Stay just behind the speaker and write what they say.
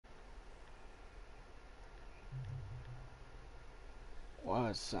Why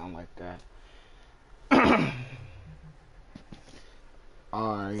it sound like that?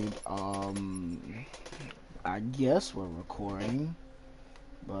 Alright, I guess we're recording,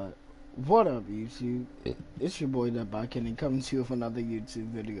 but what up, YouTube? It's your boy Dubbucket and coming to you with another YouTube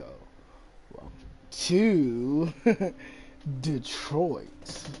video. Well, to Detroit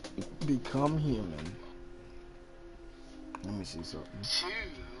Become Human. Let me see something. To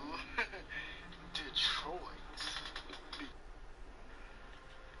Detroit.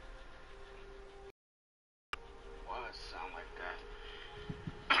 Why it sound like that?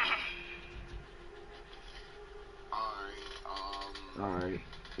 Alright,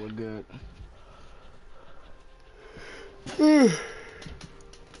 we're good.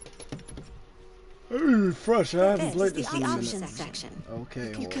 Refresh. I haven't played this in a minute. Section.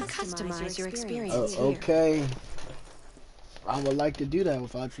 Okay, You can customize your experience here. okay. I would like to do that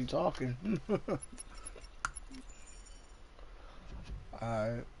without you talking.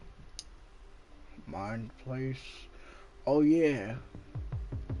 Alright. Mind place. Oh yeah.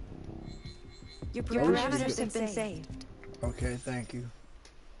 Your parameters have been saved. Okay, thank you.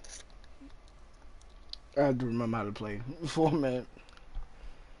 I have to remember how to play for a minute.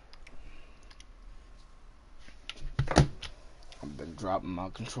 I've been dropping my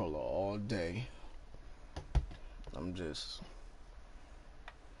controller all day. I'm just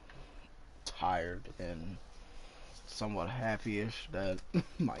tired and somewhat happy-ish that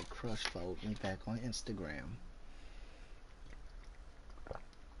my crush followed me back on Instagram.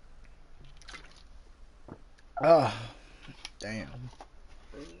 Ah, damn.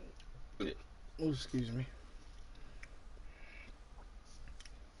 Oh, excuse me.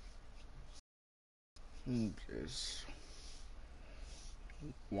 I'm just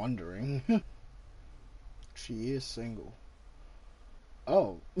wondering. She is single.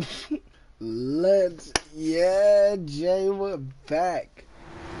 Oh. Yeah, Jay, we're back.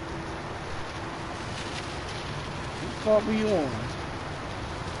 What car were you on?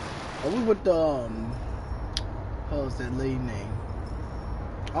 Are we with the, what was that lady name?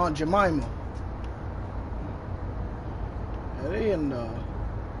 Aunt Jemima. Yeah, they in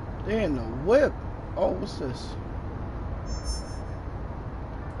the whip. Oh, what's this?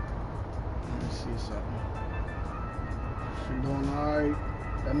 Let me see something. She doing alright?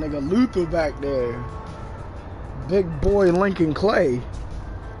 That nigga Luther back there. Big boy Lincoln Clay.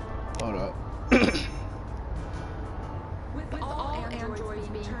 Hold up. With all androids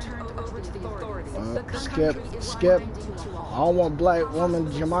being turned over to the authorities, the skip. country is I all. don't want black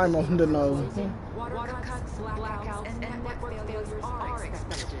woman Jemima to know. Water cuts, blackouts, and network failures are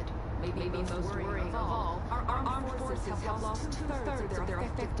expected. Maybe most worrying of all, our armed forces have lost two-thirds of their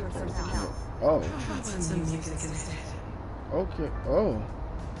effective personnel. Oh. How about some music instead? Okay. Oh.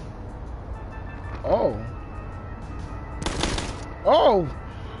 Oh. Oh!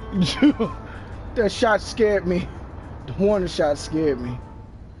 That shot scared me. The warning shot scared me.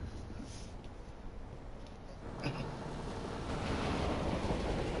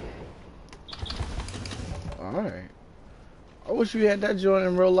 Alright. I wish we had that joint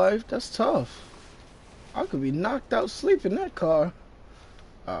in real life. That's tough. I could be knocked out sleep in that car.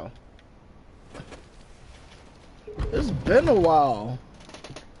 Oh. It's been a while.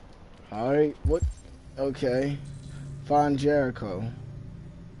 Alright, what? Okay. Find Jericho.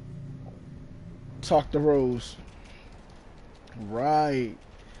 Talk to Rose. Right.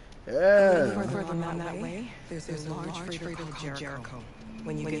 Yeah. Further on that way, there's a large freighter called Jericho.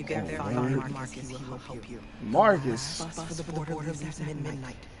 When you get there, find Marcus. He will help you. Marcus. Bus for the border leaves at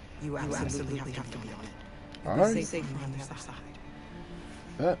midnight. You absolutely have to be on it. Alright. Be safer on the other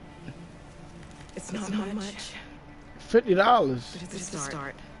side. It's not much. $50. But it's the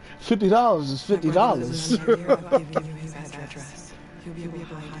start. $50 is $50. I'll give you his address. You'll be able to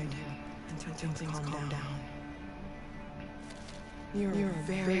hide him until things calm down. You're a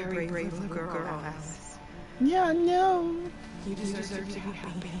very brave little girl, Alice. Yeah, I know. You deserve to be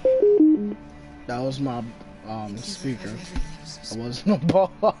happy. That was my speaker. I wasn't a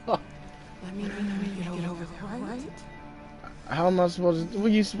ball. Let me know when you get over there, right? How am I supposed to?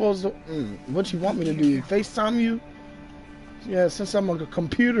 What you supposed to? What you want me to do? FaceTime you? Yeah, since I'm a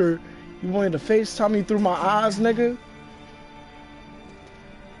computer, you want me to FaceTime me through my eyes, nigga?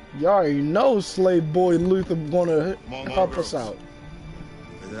 You already know slave boy Luther gonna help us out.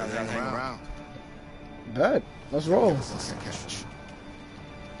 Hang around. Bet. Let's roll. Wait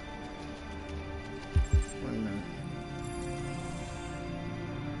a minute.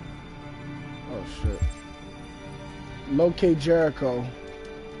 Oh shit. Locate Jericho.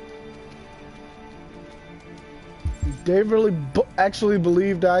 They really actually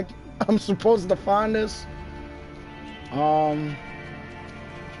believe that I'm supposed to find this?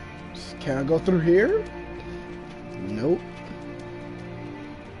 Can I go through here? Nope.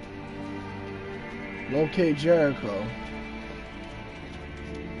 Locate Jericho.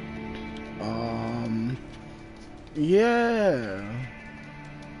 Yeah.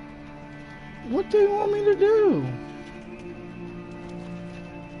 What do you want me to do?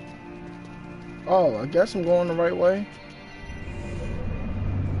 Oh, I guess I'm going the right way.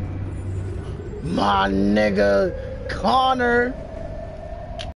 My nigga, Connor.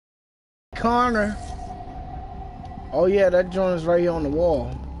 Oh yeah, that joint is right here on the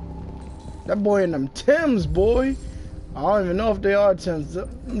wall. That boy in them Timbs, boy. I don't even know if they are Timbs.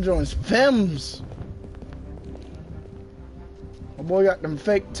 Them joints Fems. My boy got them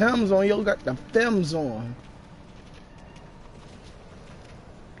fake Timbs on. Yo got the Fems on.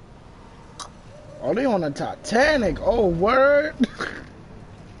 Oh, they on the Titanic. Oh, word.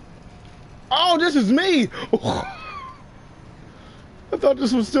 Oh, this is me. I thought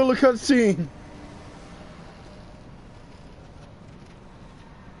this was still a cutscene.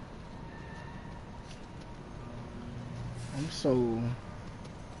 So,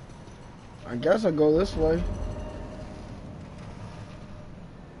 I guess I go this way.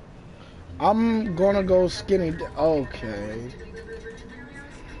 I'm gonna go skinny. Okay.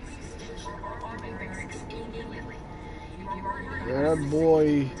 Yeah, that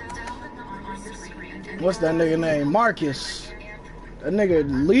boy. What's that nigga name? Marcus. That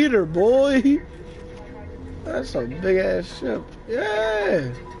nigga leader, boy. That's a big ass ship. Yeah.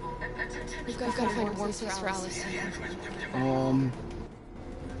 We've got to find a warm place for Alice.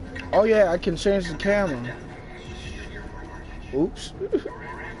 Oh yeah, I can change the camera. Oops.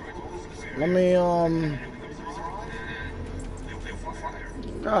 Let me,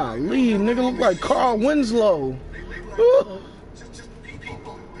 golly, nigga look like Carl Winslow.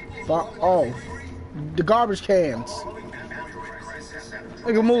 Oh, the garbage cans.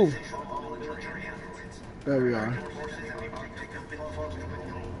 Nigga, move. There we are.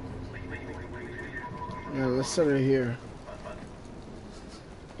 Yeah, let's set her here.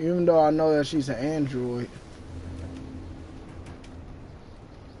 Even though I know that she's an android.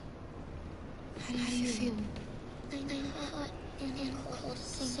 How do you feel? I'm hot and cold at the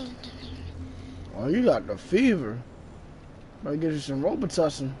same time. Oh, you got the fever. Better get you some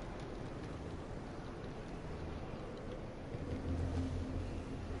Robitussin.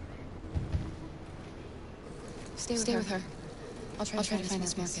 Stay with her. I'll try to find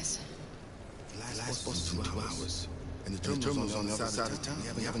this Marcus. Last bus 2 hours. And the terminal's on the other side of town.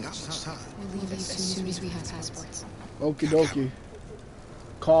 We haven't got much time. We'll leave as soon as we have passports. Okie dokie.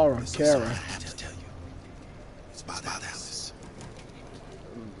 Kara. I have to tell you. It's about Alice.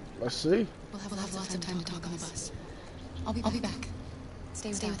 Let's see. We'll have lots of time to talk on the bus. I'll be back. Stay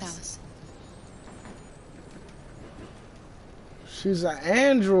with Alice. She's an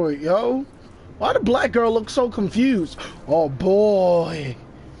android, yo. Why the black girl look so confused? Oh boy.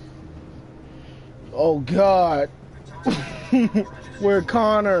 Oh God. Where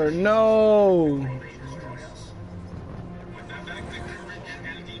Connor? No.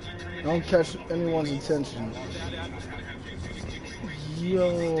 Don't catch anyone's attention.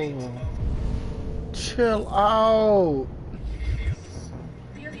 Yo. Chill out.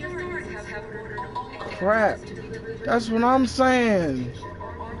 Crap. That's what I'm saying.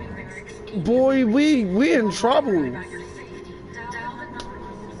 Boy, we in trouble.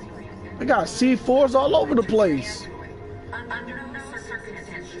 I got C4s all over the place.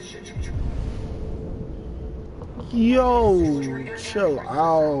 Yo, chill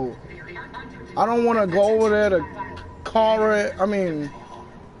out. I don't want to go over there to call it. I mean,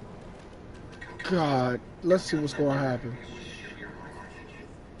 God, let's see what's going to happen.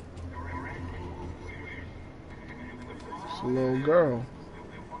 It's a little girl.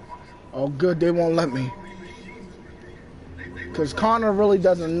 Oh, good, they won't let me. Because Connor really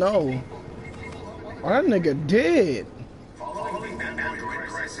doesn't know. Oh, that nigga did.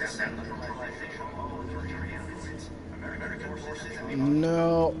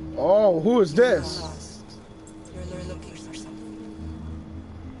 No. Oh, who is this? You're looking for something.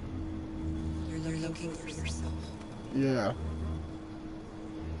 You're looking for yourself. Yeah.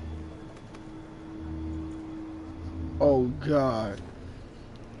 Oh, God.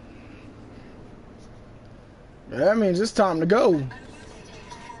 Yeah, that means it's time to go.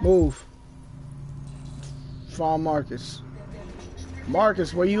 Move. Find Marcus.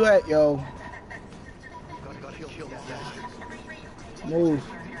 Marcus, where you at, yo? Move.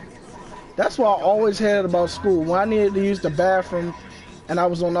 That's what I always hated about school. When I needed to use the bathroom and I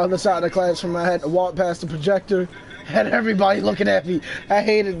was on the other side of the classroom, I had to walk past the projector, had everybody looking at me. I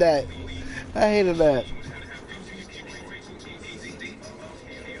hated that. I hated that.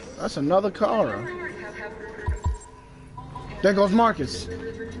 That's another Kara. There goes Marcus.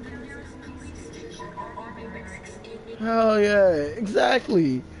 Hell yeah,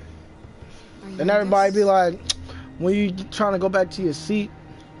 exactly. And everybody be like, when you trying to go back to your seat.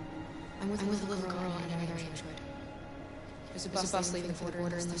 I'm with a little girl on another android. There's a bus leaving for the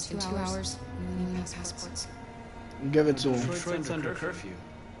border in less than 2 hours. We have passports. Give it to him. Detroit's under curfew.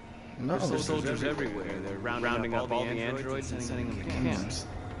 No. There's soldiers everywhere. They're rounding up all the androids and sending them to camps.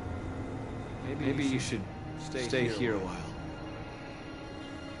 Maybe you should stay here a while.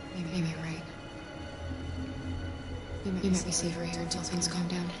 Maybe you're right. You might be safer here until things calm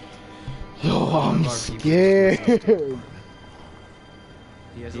down. Yo, I'm scared.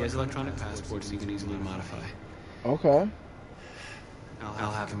 He has electronic passports he can easily modify. Okay.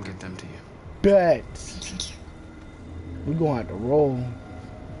 I'll have him get them to you. Bet. Thank you. We're gonna have to roll.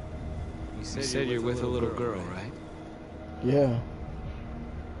 You said you're with a little girl, right? Yeah.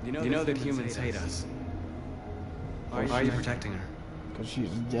 You know that humans hate us. Why are you protecting her? Because she's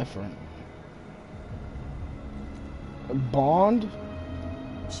different. Bond?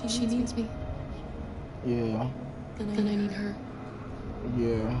 She needs me. Yeah. And I need her.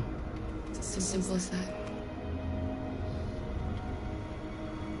 Yeah. It's as simple as that.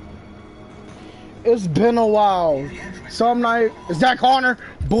 It's been a while. Some night. Is that Connor?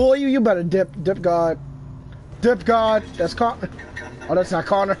 Boy, you better dip God. Dip God. That's Connor. Oh, that's not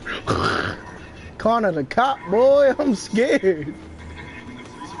Connor. Connor the cop, boy. I'm scared.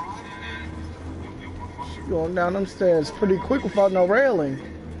 She's going down them stairs pretty quick without no railing.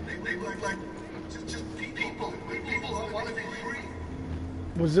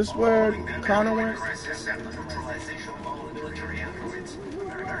 Was this where Connor went?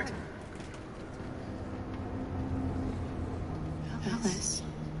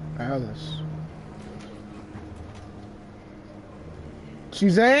 Alice.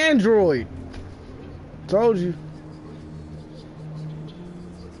 She's an android. Told you.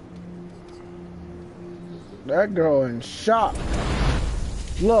 That girl in shock.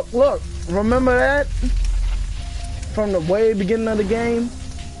 Look. Remember that? From the way beginning of the game?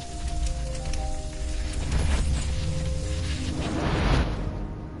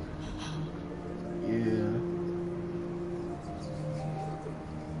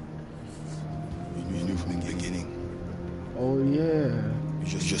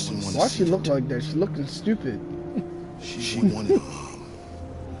 Why she look like that? She looking stupid. She wanted a mom,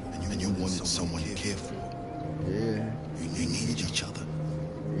 and you wanted someone to care for. Yeah. You needed each other.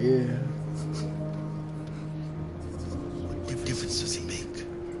 Yeah. What difference does it make?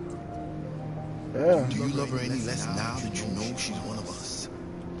 Yeah. Do you love her any less now that you know she's one of us?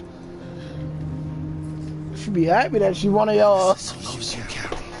 She'd be happy that she one of y'all. She loves you,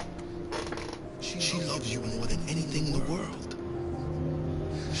 Carol. She loves you more than anything in the world.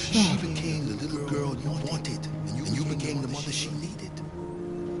 She became the little girl you wanted, and you became the mother she needed.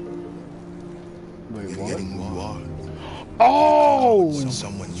 Wait, You're what? getting who you are. Oh! When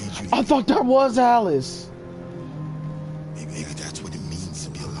someone needs you. I thought that was Alice. Maybe that's what it means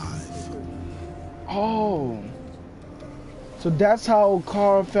to be alive. Oh. So that's how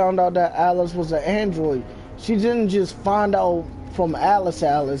Carl found out that Alice was an android. She didn't just find out from Alice.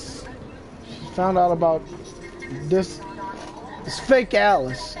 She found out about this fake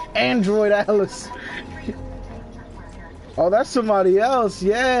Alice. Android Alice. Oh, that's somebody else,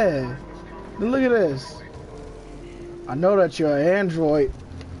 yeah. Look at this. I know that you're an android.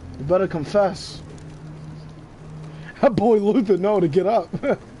 You better confess. That boy Luther know to get up.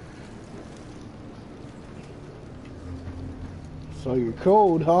 So you're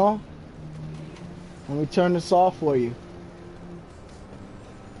cold, huh? Let me turn this off for you.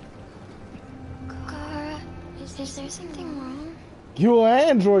 Kara, is there something wrong? You're an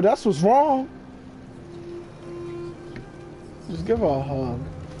android, that's what's wrong. Just give her a hug.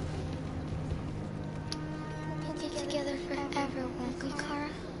 We'll be together forever, won't we, Kara?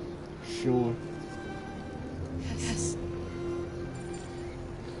 Sure. Yes.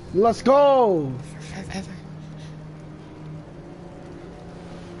 Let's go! Forever.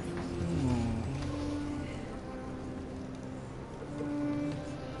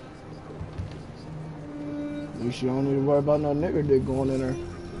 At least you don't need to worry about no nigger dick going in her.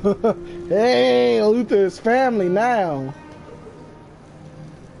 Hey, Luther is family now.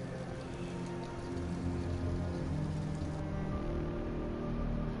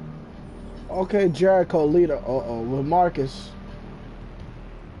 Okay, Jericho leader. Uh-oh, with Marcus.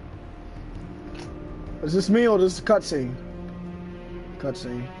 Is this me or this is a cutscene?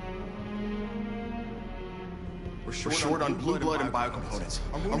 Cutscene. We're short on blue blood and biocomponents.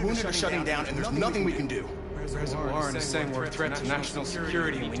 Our wounded are shutting down, and there's nothing we can do. Reservoir is saying we're a threat to national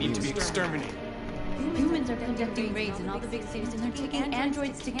security and we need to be exterminated. Humans are conducting raids in all the big cities, and they're taking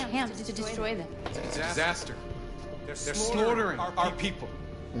androids to camps to destroy them. It's a disaster. They're slaughtering our people.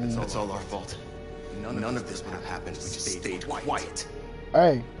 That's all our fault. None of this would have happened if we just stayed quiet.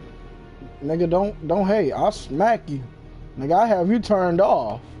 Hey, nigga, don't hate. I'll smack you. Nigga, I have you turned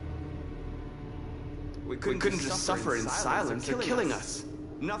off. We couldn't just suffer in silence. They're killing us.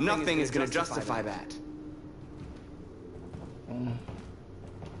 Nothing is gonna justify that.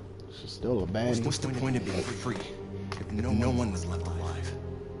 She's still a baddie. What's the point of being free if no one was left alive?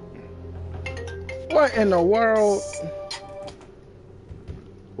 What in the world?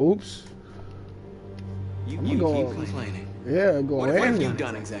 Oops. You keep complaining. Yeah, go What ahead. have you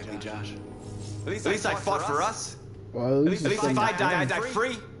done exactly, Josh? At least I fought for us. Well, At least if I die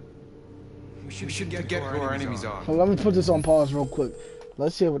free. We should get who our enemies are. Well, let me put this on pause real quick.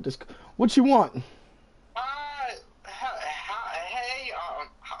 Let's hear what this. What you want? Hey, hold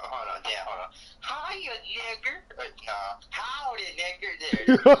on. Hi, you nigger. No, howdy, nigger.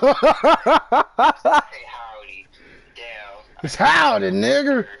 There. Hey, howdy. Damn. It's howdy,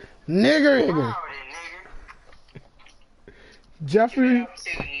 nigger. Nigger. Howdy, nigger. Jeffrey, What up to,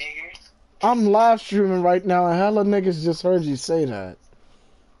 niggers? I'm live streaming right now, and hella niggas just heard you say that.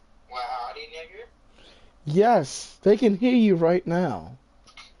 Well, howdy, nigger. Yes, they can hear you right now.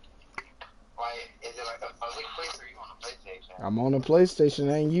 Why, is it like a public place or are you on a PlayStation? I'm on the PlayStation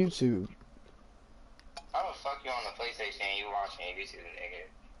and YouTube. How the fuck you on the PlayStation and you watching YouTube,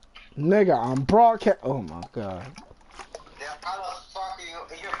 nigga? Nigga, I'm broadcast. Oh my god. Then how the fuck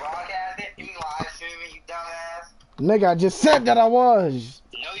are you're broadcasting? You live streaming, you dumbass? Nigga, I just said that I was.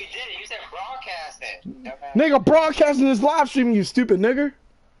 No, you didn't. You said broadcasting. Dumbass. Nigga, broadcasting is live streaming, you stupid nigger.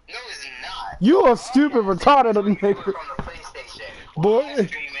 No, it's not. You a stupid, retarded Do it nigga. from the PlayStation. Boy. Live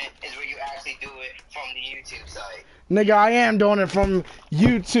streaming is where you actually do it from the YouTube site. Nigga, I am doing it from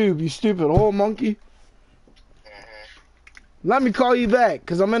YouTube, you stupid old monkey. Let me call you back,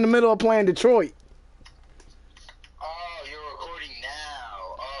 because I'm in the middle of playing Detroit. Oh, you're recording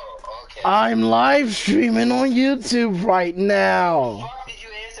now. Oh, okay. I'm live streaming on YouTube right now. Fuck did you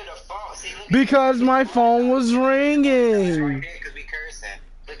answer the phone? See, look Because my phone was right ringing. there, because we cursing.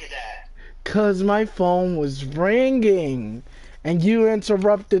 Look at that. Because my phone was ringing. And you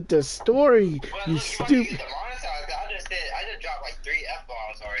interrupted the story, Well, you look, you about to stupid. get demonetized. I just dropped like 3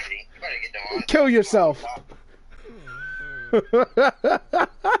 F-bombs already. You better get demonetized. Kill yourself.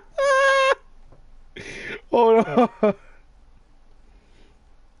 Hold on.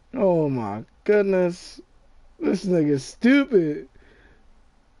 Oh my goodness. This nigga's stupid.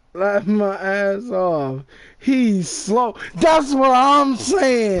 Laugh my ass off. He's slow. That's what I'm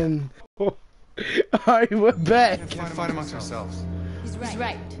saying. Alright, we're back. We can't fight amongst ourselves. He's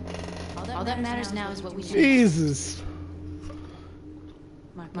right. All that matters now is what we do. Jesus.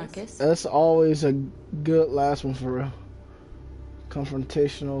 Marcus? That's always a good last one for real.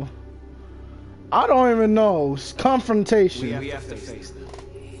 Confrontational. I don't even know. It's confrontation. We have to face them.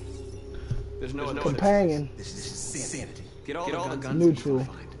 There's no Companion. This is insanity. Get all the guns Neutral. we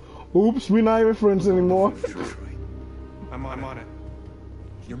can find. Oops, we're not even friends anymore. I'm on it.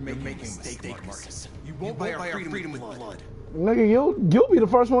 You're making a mistake, Marcus. You won't buy our freedom with blood. Nigga, you'll be the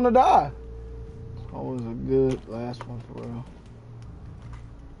first one to die. Always a good last one for real.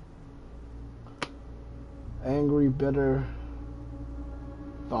 Angry, bitter,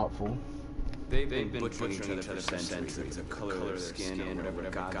 thoughtful. They've been butchering each other for centuries. The color of their skin or whatever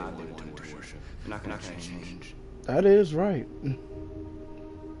god they wanted to worship. They're not gonna change. That is right.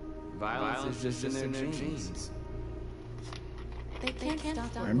 Violence is just in their genes. They can't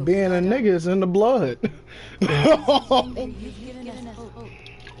stop. And being a nigga is in the blood. You've given us hope.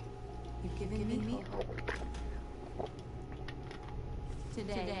 You've given me hope.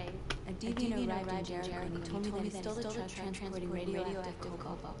 Today, a deviant arrived in Jericho and he told me that he stole the truck transporting radioactive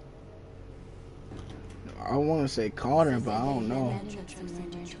cobalt. I want to say Carter, but I don't know.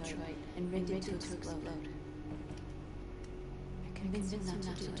 And rigged it to explode. I convinced him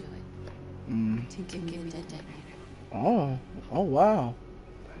not to do it. To give me the detonator. Oh wow.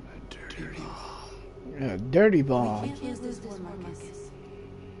 Dirty bomb. Yeah, dirty bomb. We can't lose this war, Marcus.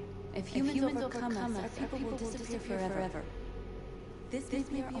 If humans overcome us, our people will disappear forever. This may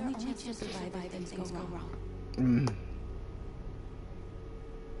be our only chance to survive if things go wrong.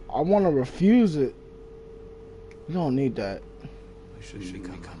 I want to refuse it. We don't need that. We shouldn't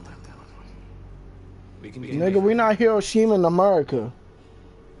become like that. We can get Nigga, we not Hiroshima in America.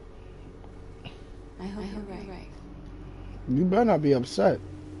 I hope you're right. You better not be upset.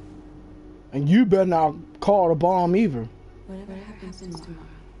 And you better not call the bomb either. Whatever happens tomorrow.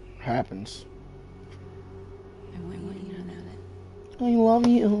 Happens. I want you to know that. I love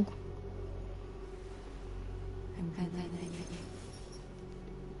you. I'm glad that you.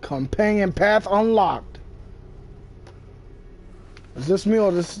 Companion path unlocked. Is this me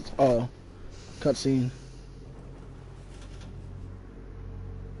or this cutscene?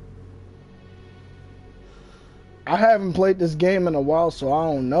 I haven't played this game in a while, so I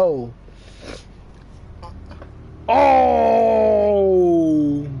don't know. Oh!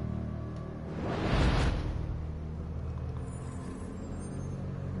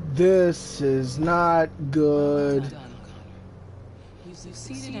 This is not good. You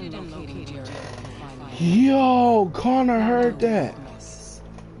succeeded in locating Jericho. Yo, Connor heard that.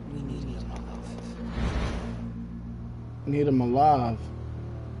 We need him alive. Need him alive.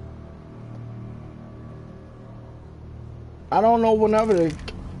 I don't know whenever to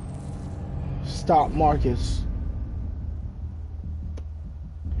stop Marcus.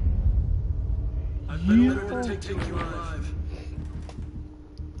 I've been ordered to take you alive.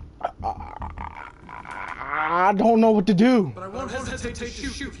 I don't know what to do. But I won't hesitate to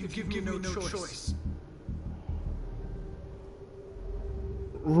shoot if you give me no choice.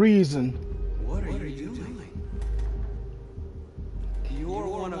 Reason. What are you doing? You're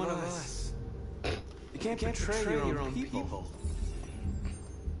one of us. You can't betray your own people.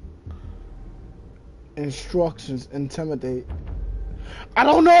 Instructions intimidate. I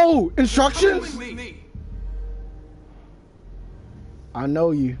don't know! Instructions? I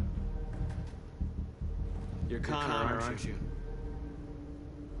know you. You're Connor, aren't you?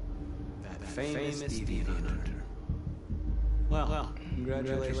 That famous deviant hunter. Well,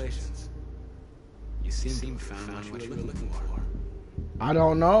 congratulations. You seem to have found what you were looking for. I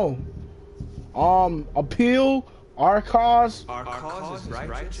don't know. Appeal, our cause. Our cause is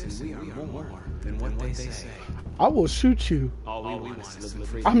righteous, and we are more than what they say. I will shoot you. All we want is to live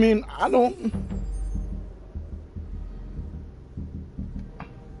free. I mean, I don't.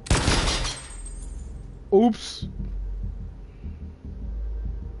 Oops.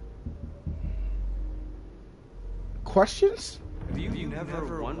 Questions? Have you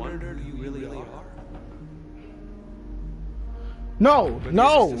never wondered who you really are? No,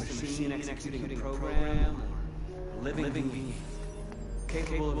 no. Machine executing a program or living being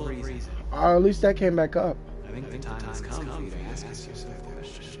capable of reason? Or at least that came back up. I think the time has come for you to ask yourself that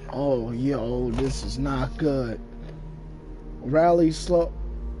question. Oh, yo, this is not good. Rally slow,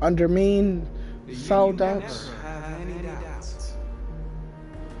 under mean, foul doubts. You never have any doubts.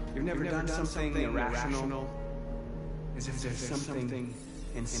 You've never done something irrational, as if there's something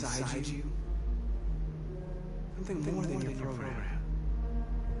inside you, something more than your program.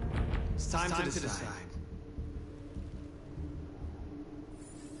 It's time to decide.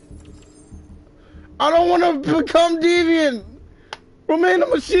 I don't want to become deviant. Remain a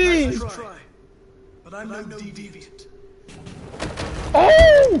machine. Try, but I'm no deviant.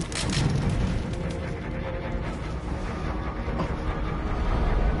 Oh!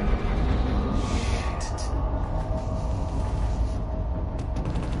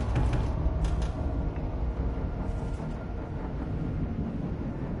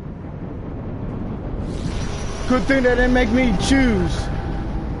 Good thing they didn't make me choose.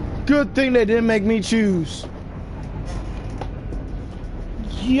 Good thing they didn't make me choose.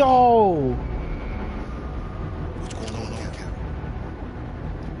 Yo! What's going on here, Carol?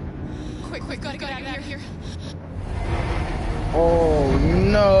 Quick, gotta get out of here. Oh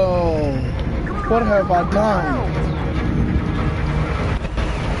no! What have I done?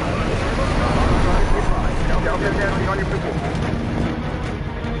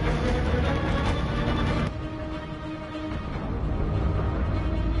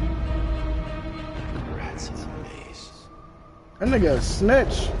 Rats in the maze. That nigga a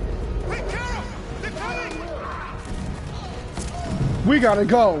snitch. Quick, Carol! They're coming! We gotta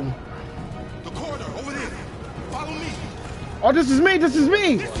go. The corridor, over there. Follow me. Oh, this is me. This is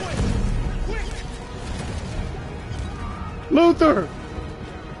me. This way! Quick! Luther.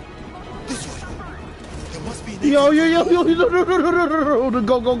 This way. There must be an Yo.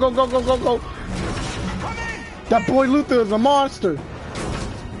 Go. That boy Luther is a monster.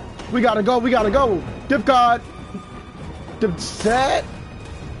 We gotta go. Dip God. Dip set.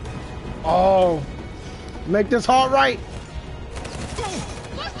 Oh. Make this hard right.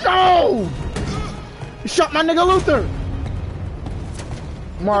 No! You shot my nigga Luther.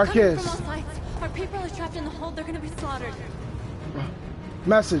 Marcus. From all sides. Our people are trapped in the hold. They're gonna be slaughtered.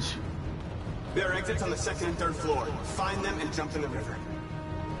 Message. There are exits on the second and third floor. Find them and jump in the river.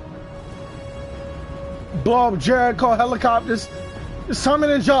 Blow up Jericho helicopters. Simon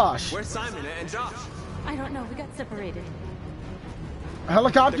and Josh. Where's Simon and Josh? I don't know. We got separated. They're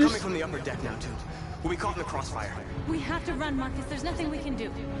Helicopters? coming from the upper deck now, too. We'll be caught in the crossfire. We have to run, Marcus. There's nothing we can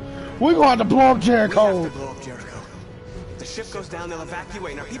do. We're going to blow up We Jericho. have to blow up Jericho. If the ship goes down, they'll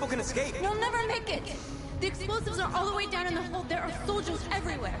evacuate, and our people can escape. You'll never make it. The explosives are all the way down in the hold. There are soldiers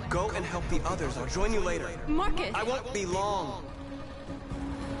everywhere. Go and help the others. I'll join you later. Marcus. I won't be long.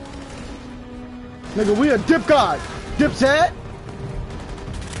 Nigga, we a dip god. Dipset.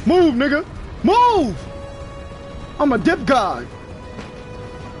 Move, nigga. Move. I'm a dip god.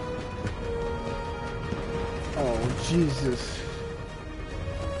 Oh, Jesus.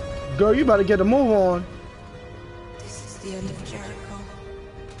 Girl, you better get a move on. This is the end of Jericho.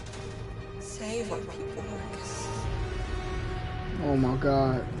 Save our people, Marcus. Oh my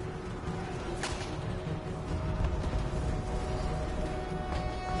God.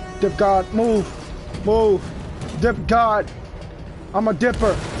 Dip God, move. Move. Dip God. I'm a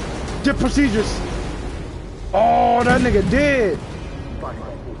dipper. Dip procedures. Oh, that nigga did.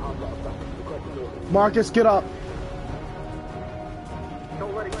 Marcus, get up.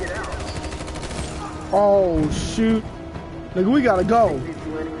 Don't let it get out. Oh, shoot. Nigga, we gotta go.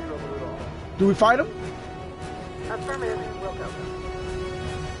 Do we fight him? Affirmative. Welcome.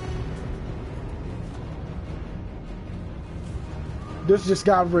 This just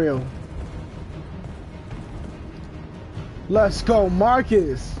got real. Let's go,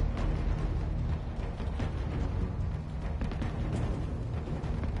 Marcus.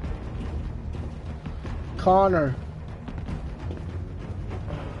 Connor.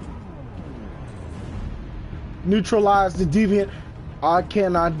 Neutralize the deviant. I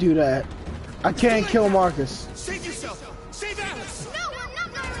cannot do that. I can't kill Marcus. Save yourself! Save Alice! No, I'm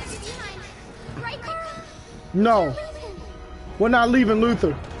not gonna leave you behind. Right, Carl? No. We're not leaving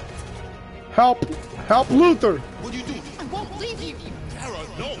Luther. Help. Help Luther. What are you doing? I won't leave you. Kara,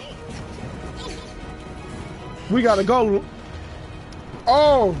 no. We gotta go.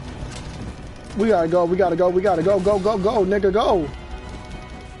 Oh. We gotta go. We gotta go. We gotta go. Go, go, go. Nigga, go.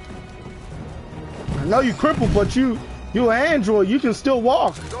 I know you crippled, but you an android. You can still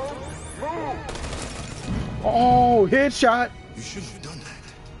walk. Oh, headshot. You shouldn't have done that.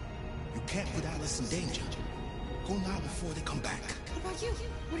 You can't put Alice in danger. Go now before they come back. What about you?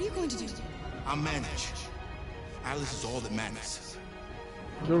 What are you going to do? I'll manage. Alice is all that matters.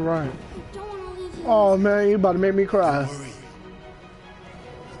 You're right. I don't want to leave you. Oh man, you about to make me cry. Don't worry.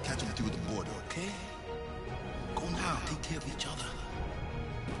 I'll catch them through the border, okay? Go now. Take care of each other.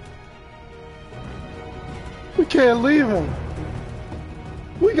 We can't leave him.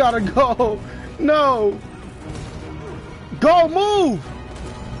 We gotta go. No. Go, move.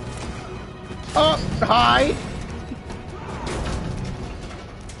 Up, high.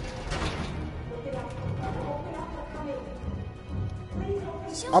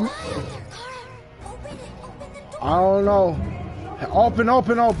 I'm. I don't know. Open,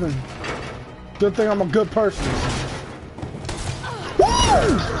 open, open. Good thing I'm a good person.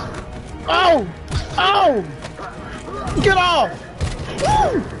 Woo! Oh! Oh! Get off!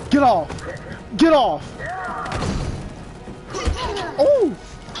 Woo! Get off! Get off! Oh!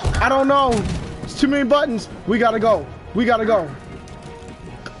 I don't know. It's too many buttons. We gotta go. We gotta go.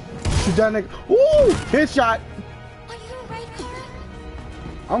 Shoot that nigga. Woo! Headshot. Are you alright, Kara?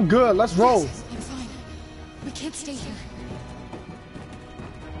 I'm good. Let's roll. Yes, I'm fine. We can't stay here.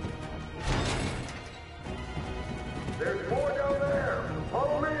 There's more down there.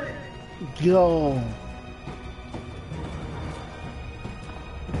 Follow me. Go.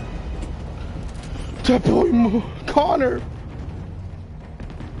 That boy, Connor.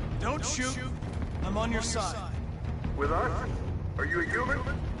 Don't shoot. I'm on your side. With us? Are you a human?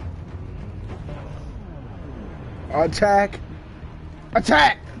 Attack.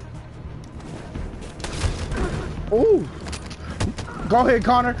 Attack. Ooh. Go ahead,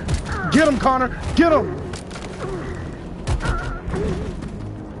 Connor. Get him, Connor. Get him.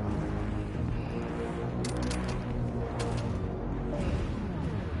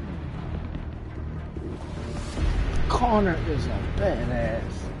 Connor is a badass.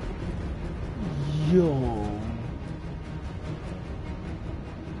 Yo.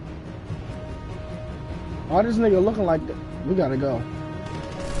 Why this nigga looking like that? We gotta go.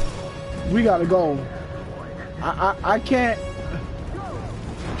 We gotta go. I can't.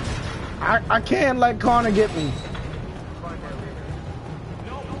 I can't let Connor get me.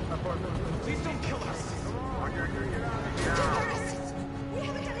 Please don't kill us.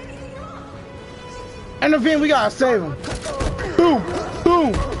 Intervene, we gotta save him. Boom,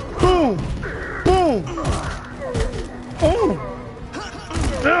 boom, boom, boom, boom.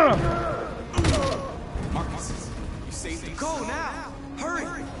 Marcus, you saved him. Go now.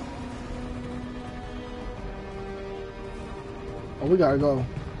 Hurry. Oh, we gotta go.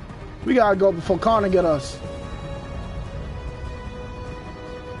 We gotta go before Connor get us.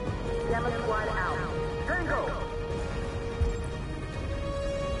 Gamma squad out. Tango!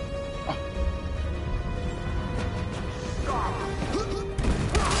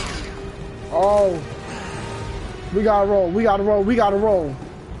 Oh. We gotta roll. We gotta roll. We gotta roll.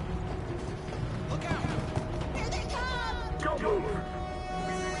 Look out! Here they come! Don't move!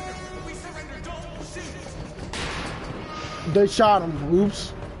 We surrender, don't shoot! They shot him.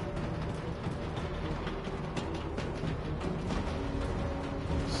 Oops.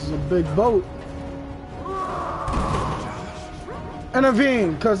 This is a big boat.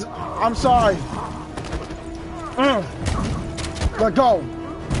 Intervene, cause I'm sorry. Let go.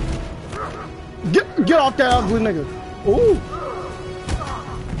 Get off that ugly nigga. Ooh.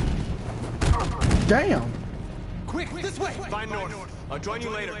 Damn. Quick, this way! Find North. I'll join you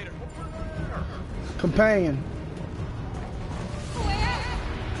later. Companion.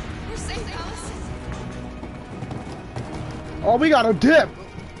 We're safe, Alice. Oh, we got a dip.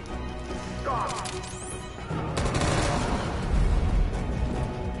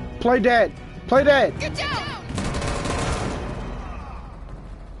 Play dead. Play dead. Get down!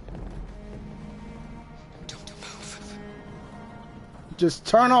 Just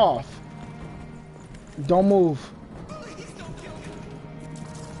turn off. Don't move.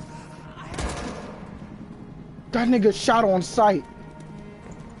 That nigga shot on sight.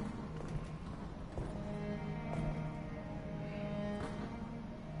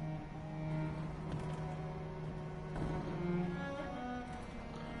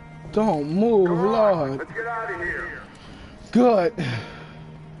 Don't move, Lord. Let's get out of here. Good.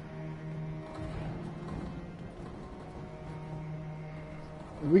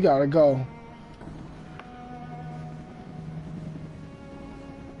 We gotta go.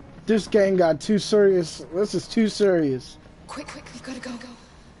 This game got too serious. This is too serious. Quick, we've gotta go.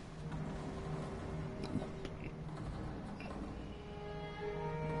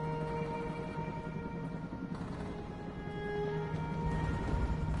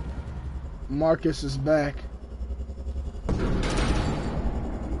 Marcus is back.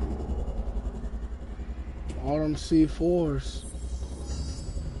 All them C4s.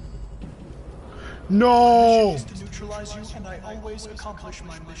 No! To neutralize you, and I always accomplish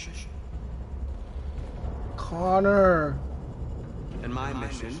my mission. Connor. And my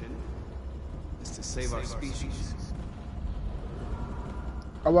mission is to save our species.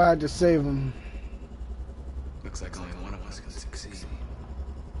 I had to save him. Looks like only one of us can succeed.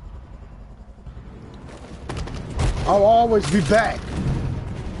 I'll always be back.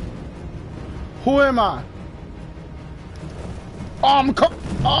 Who am I?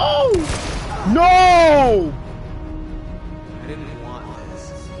 Oh! No! I didn't want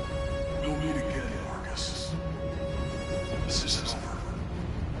this. You'll meet again, Marcus. This is over.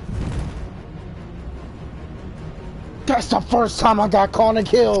 That's the first time I got Connor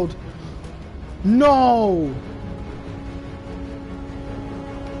killed. No!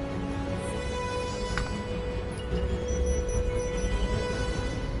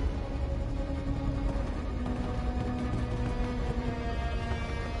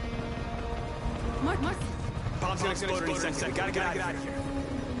 Bomb's gonna explode any second. We gotta get out of here.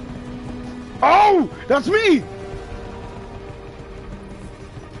 Oh! That's me!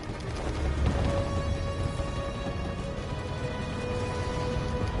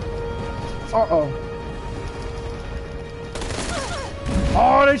 Uh-oh.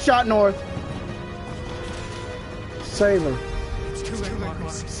 Oh, they shot north. Save her. It's too late,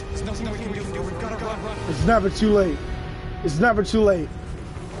 Marcus. There's nothing we can do. We've gotta run. It's never too late. It's never too late.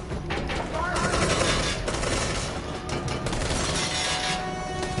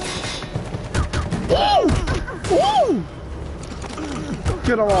 Woo! Woo!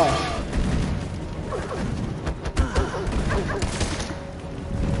 Get him off.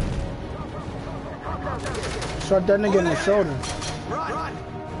 Shot that nigga in the shoulder.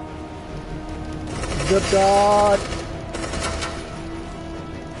 Good God.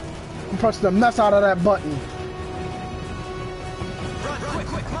 I'm pressing the mess out of that button.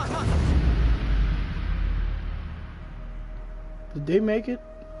 Did they make it?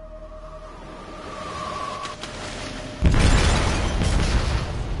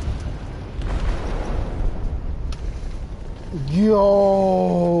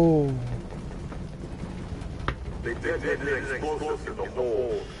 Yo! They detonated explosives in the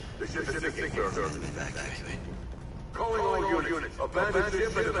hole. The ship is sinking, sir. Calling all units. Abandon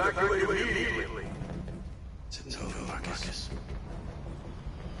ship and evacuate immediately. It's over, Marcus.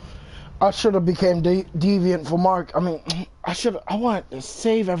 I should have became deviant for Mark. I mean, I wanted to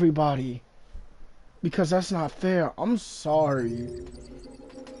save everybody. Because that's not fair. I'm sorry.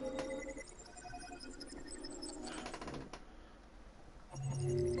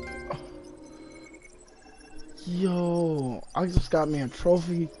 Yo, I just got me a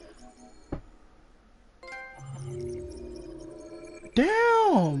trophy.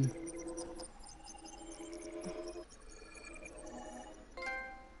 Damn.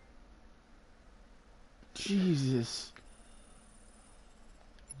 Jesus.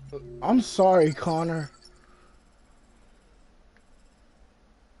 I'm sorry, Connor.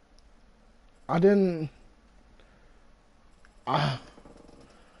 I didn't...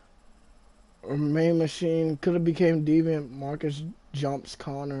 Main machine could have became deviant. Marcus jumps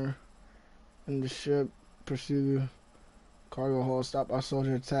Connor in the ship. Pursue cargo hold. Stop our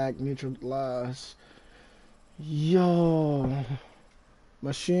soldier attack. Neutralize. Yo.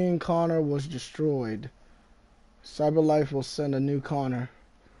 Machine Connor was destroyed. Cyberlife will send a new Connor.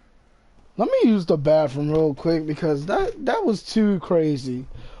 Let me use the bathroom real quick because that was too crazy.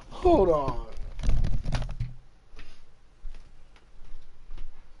 Hold on.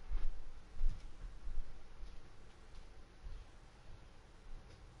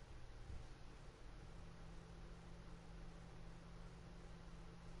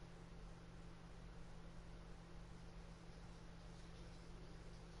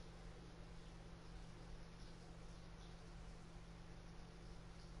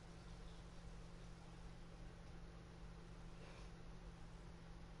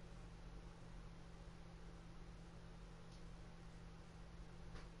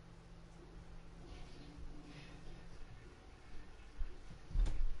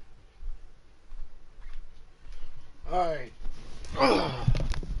 Alright.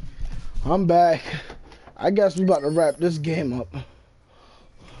 I'm back. I guess we about to wrap this game up.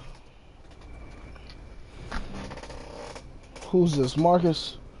 Who's this,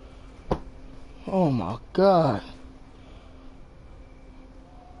 Marcus? Oh my god.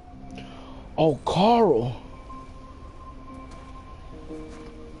 Oh, Carl.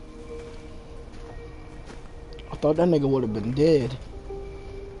 I thought that nigga would have been dead.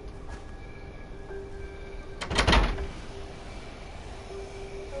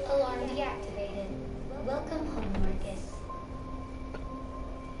 Alarm deactivated. Welcome home, Marcus.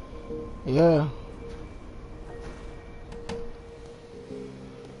 Yeah.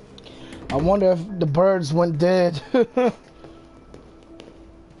 I wonder if the birds went dead.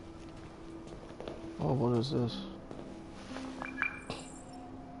 Oh, what is this?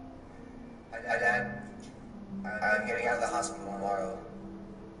 Hi, Dad. I'm getting out of the hospital tomorrow.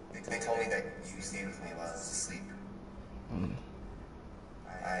 They told me that you stayed with me while I was asleep.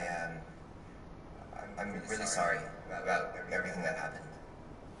 I'm really sorry about everything that happened.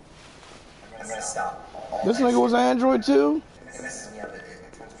 I'm gonna stop. This nigga was an android too? It messes me up. It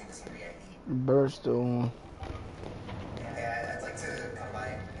turns me into somebody I hate. Bird still on. Yeah, I'd like to come by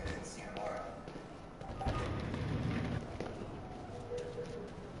and see you tomorrow.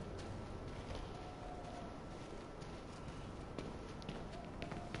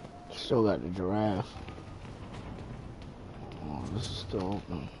 Still got the giraffe. Oh, this is still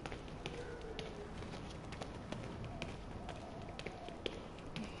open.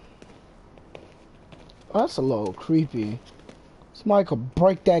 Oh, that's a little creepy. Somebody could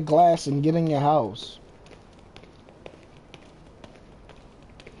break that glass and get in your house.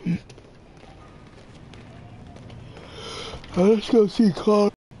 Let's go see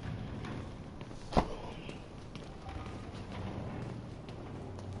Carl.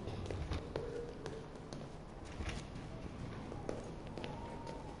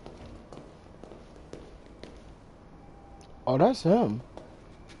 Oh, that's him.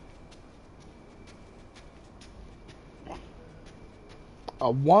 A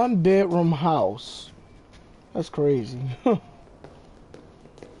one-bedroom house. That's crazy. Who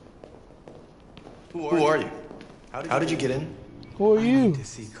are you? How did you get in? Who are I you? need to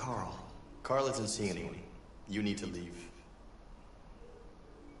see Carl. Carl isn't seeing anyone. You need to leave.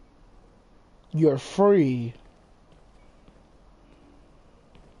 You're free.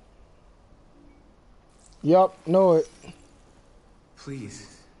 Yup, know it.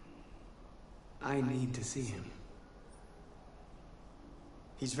 Please. I need to see him.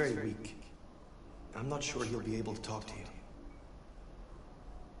 He's very weak. I'm not sure he'll be able to talk to you.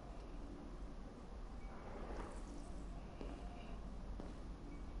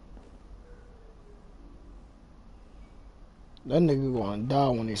 That nigga gonna die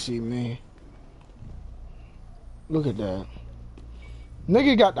when he see me. Look at that.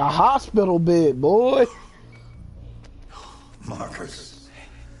 Nigga got the hospital bed, boy. Marcus,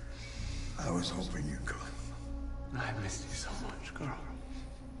 I was hoping you'd come. I missed you so much, Carl.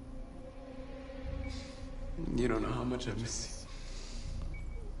 You don't know how much I miss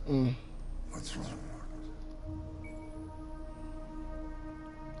you. What's wrong,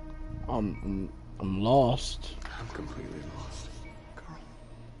 I'm lost. I'm completely lost. Carl.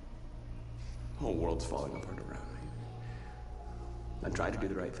 The whole world's falling apart around me. I tried to do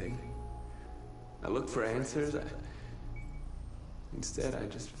the right thing. I looked for answers. Instead, I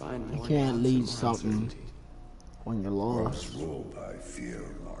just find more. You can't lead something when you're lost. World's ruled by fear,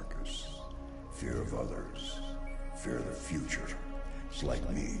 Marcus. Fear of others. Fear of the future. It's like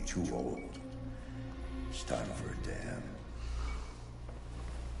me, too old. It's time for a damn.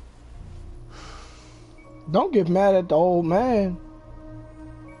 Don't get mad at the old man.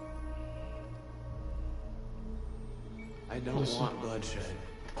 I don't want bloodshed.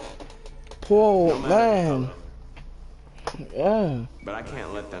 Poor old No man. Yeah. But I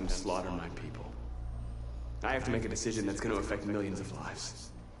can't let them slaughter my people. I have to make a decision that's going to affect millions of lives.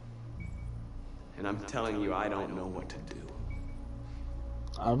 And I'm telling you, I don't know what to do.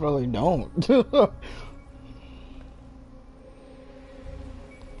 I really don't.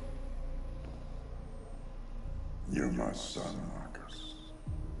 You're my son, Marcus.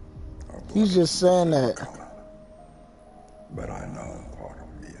 He's just saying that. But I know part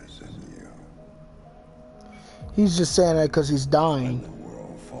of me is in you. He's just saying that because he's dying. The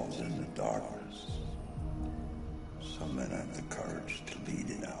world falls into darkness. Some men have the courage to lead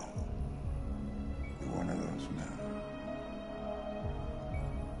it out. You're one of those men.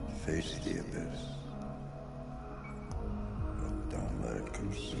 Face the abyss. But don't let it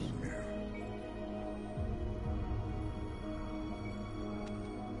consume you.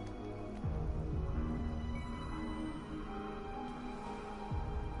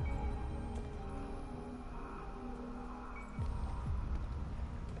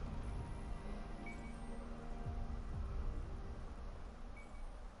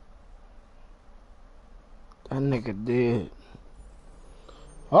 That nigga dead.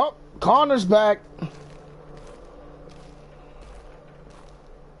 Oh, Connor's back.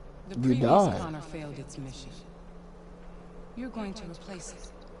 The You previous died. Connor failed its mission. You're going to replace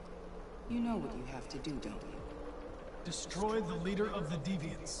it. You know what you have to do, don't you? Destroy the leader of the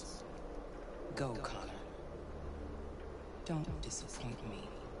Deviants. Go, Connor. Don't disappoint me.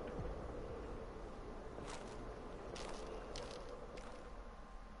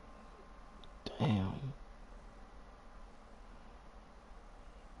 Damn.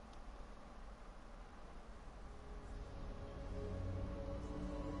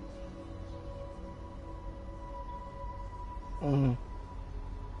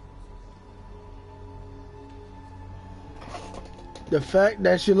 The fact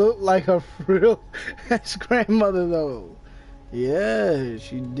that she looked like her real ex-grandmother though. Yeah,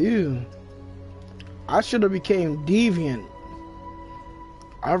 she do. I should have became deviant.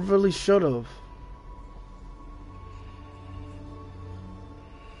 I really should have.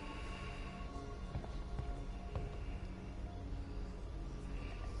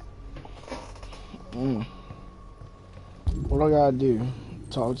 What I gotta do?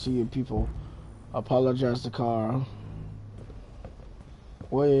 Talk to your people. Apologize to Kara.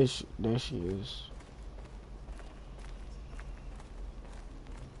 Where is she? There she is.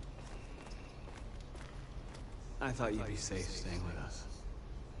 I thought you'd be safe staying with us.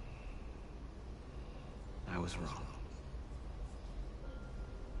 I was wrong.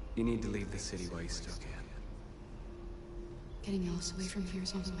 You need to leave the city while you still can. Getting Alice away from here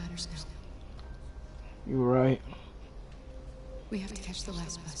is all that matters now. You're right. We have to catch the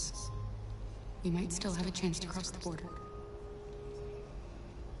last bus. We might still have a chance to cross the border.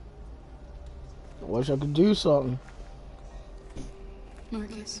 I wish I could do something.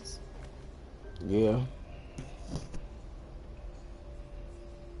 Marcus. Yeah.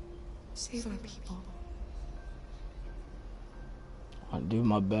 Save our people. I do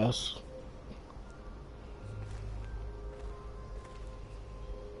my best.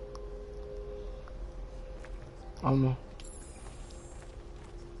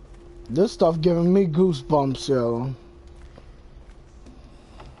 This stuff giving me goosebumps, yo.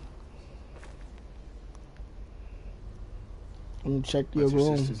 Let me check your What's your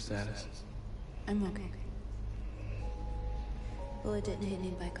room. system status? I'm okay. Bullet didn't hit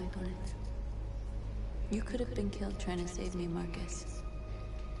any bike components. You could have been killed trying to save me, Marcus.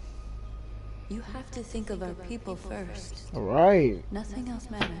 You have to think of our people first. Right. Nothing else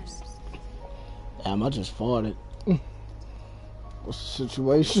matters. Damn, I just farted. What's the They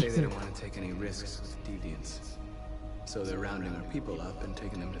situation? say they don't want to take any risks with deviants. So they're rounding our people up and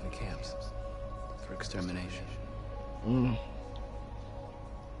taking them to the camps for extermination. In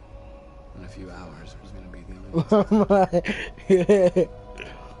a few hours, we're going to be the only ones.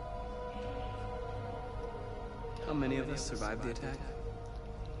 How many of us survived the attack?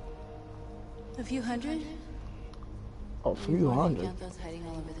 A few hundred? A few hundred. Count those hiding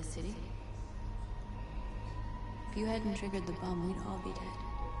all over the city. If you hadn't triggered the bomb, we'd all be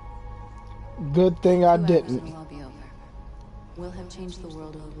dead. Good thing I 2 hours didn't. and it'll all be over. We'll have changed the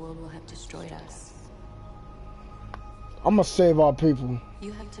world, or the world will have destroyed us. I'm gonna save our people.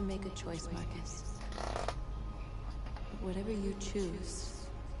 You have to make a choice, Marcus. Whatever you choose,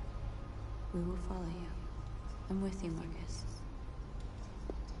 we will follow you. I'm with you, Marcus.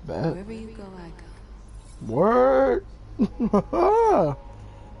 Bet. Wherever you go, I go. Word.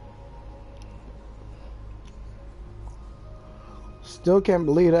 Still can't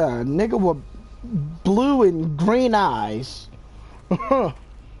believe that. A nigga with blue and green eyes.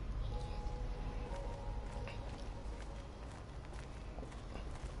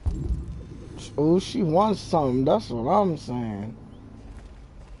 Oh, she wants something. That's what I'm saying.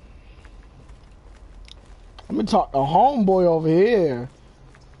 Let me talk to homeboy over here.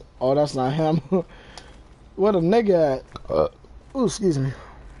 Oh, that's not him. Where the nigga at? Oh, excuse me.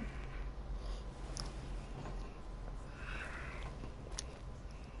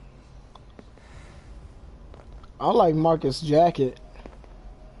 I like Marcus' jacket.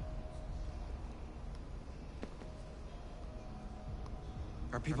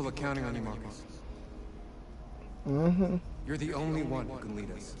 Our people are counting on you, Marcus. Mm-hmm. You're the only one who can lead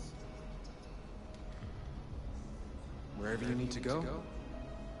us. Wherever you need to go,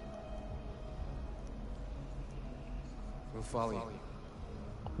 we'll follow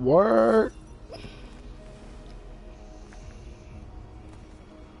you. Word.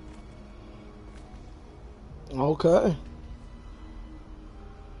 Okay.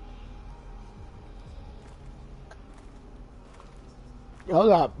 Y'all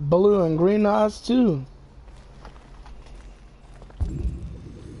got blue and green eyes too.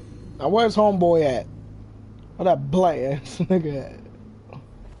 Now where's homeboy at? Where that black ass nigga at?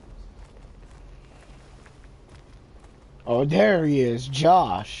 Oh, there he is,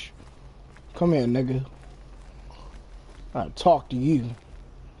 Josh. Come here, nigga. I'll talk to you.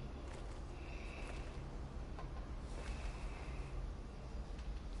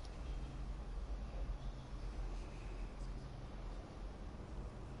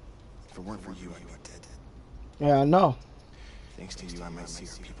 If it weren't for you, I'd be dead. Yeah, I know. Thanks to you, I might see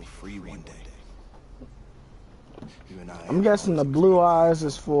our people free one day. You and I. I'm guessing the blue eyes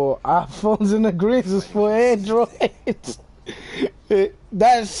is for iPhones and the greens is for Androids.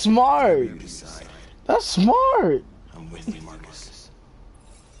 That's smart. That's smart. I'm with you, Marcus.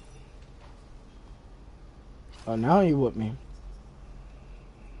 Oh, now you with me.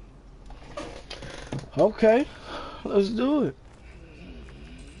 Okay, let's do it.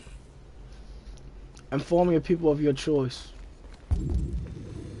 Inform your people of your choice.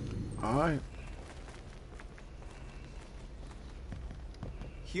 Alright.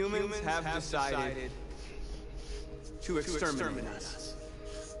 Humans have decided to exterminate us.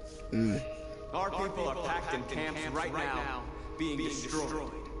 Our people are packed in camps right now, being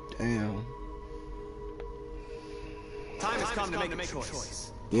destroyed. Damn. Time has come to make a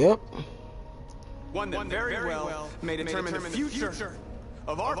choice. Yep. One that very well may determine the future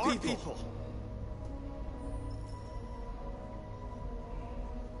of our people.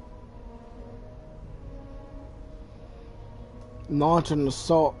 Launch an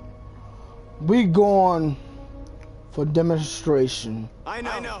assault. We going for demonstration. I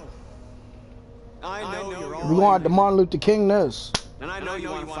know you're all We want the Martin Luther King this. and I know you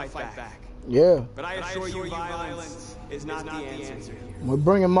want to fight back. Yeah. But I assure you violence is not the answer here. We're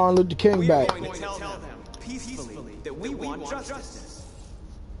bringing Martin Luther King back. We're going to tell them peacefully that we want justice.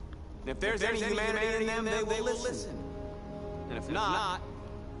 And if there's any humanity in them, they will listen. And if not,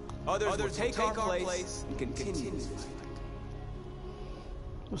 others will take our place and continue this fight.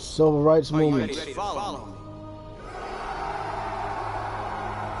 The civil rights Are you movement. ready to follow me?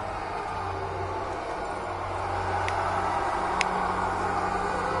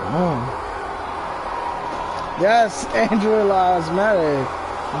 Oh. Yes, Android lives matter.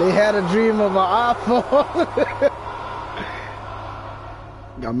 They had a dream of an iPhone.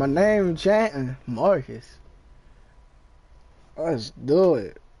 Got my name chanting, Marcus. Let's do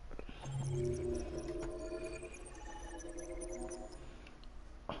it.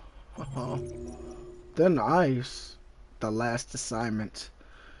 Thin Ice, the last assignment.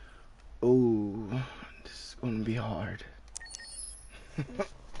 Ooh, this is gonna be hard.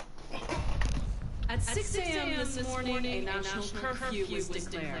 At 6 a.m. this morning, a national curfew was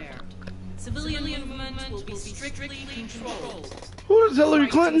declared. Civilian movement will be strictly controlled. Who is Hillary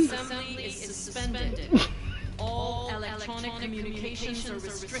Clinton? Assembly is suspended. All electronic communications are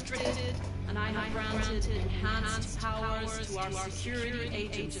restricted, and I have granted enhanced powers to our security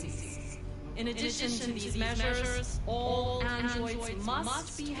agencies. In addition to these measures, all androids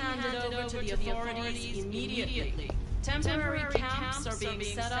must be handed over to the authorities immediately. Temporary camps are being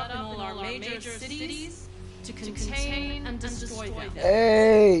set up in all our major cities to contain and destroy them.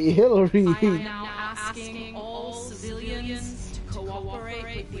 Hey, Hillary. I am now asking all civilians to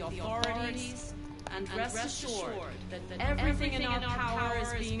cooperate with the authorities and rest assured that everything in our power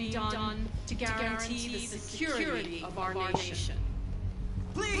is being done to guarantee the security of our nation.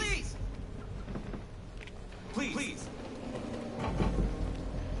 Please! Please!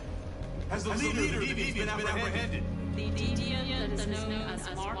 Has the leader of the Deviants been apprehended? The deviant that is known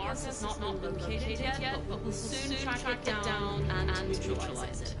as Marcus has not been located yet, but we'll soon track it down and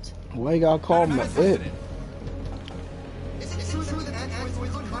neutralize it. Why you gotta call him it? Is it true that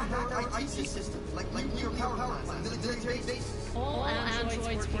androids could hack IT systems, like nuclear power plants and military bases? All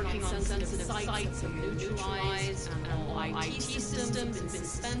androids working on sensitive sites are neutralized, and all IT systems have been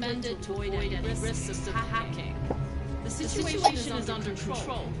suspended to avoid any risks of hacking. The situation is under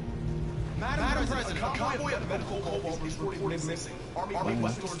control. Madam President, a convoy of medical cobalt is reported missing. Army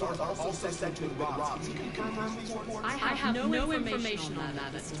weapon stores are also said to have been robbed. Can you confirm these reports? I have no information on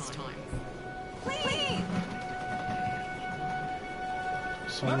that at this time. Please!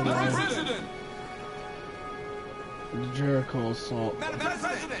 Madam President! The Jericho assault. Madam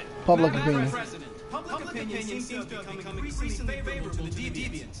President! Public opinion. Public opinion seems to be becoming increasingly favorable to the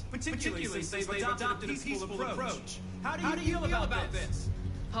Deviants, particularly since they've adopted a peaceful approach. How do you feel about this?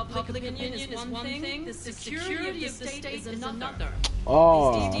 Public opinion is one thing, the security of the state is another.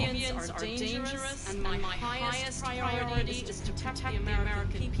 Oh. These deviants are dangerous, and my highest priority is to protect the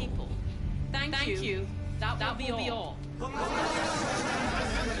American people. Thank you. That will be all.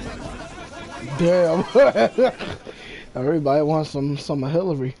 Damn. Everybody wants some of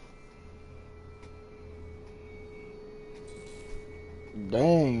Hillary.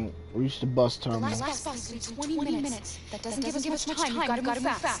 Dang. Reach the bus terminal. The last bus leaves in 20 minutes. That doesn't give us much time. We've got to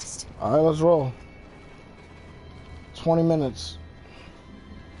move fast. Alright, let's roll. 20 minutes.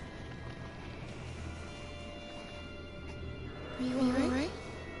 Are you alright?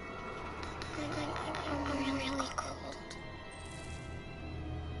 I'm really cold.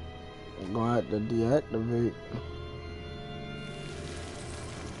 I'm gonna have to deactivate.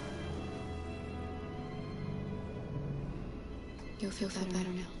 You'll feel better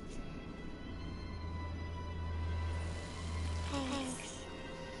now.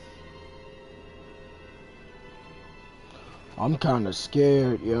 I'm kinda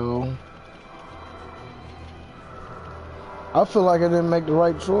scared, yo. I feel like I didn't make the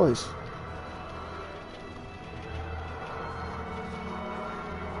right choice.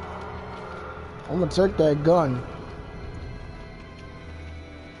 I'm gonna take that gun.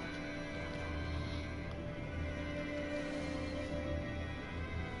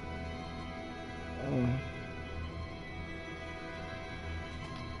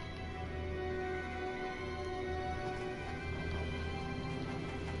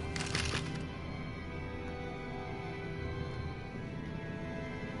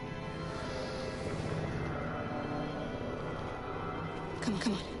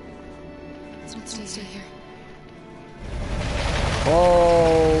 Come on. Let's not stay here.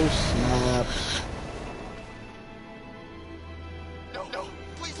 Oh, snaps. No,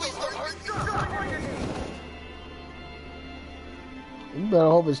 please, hurry. You better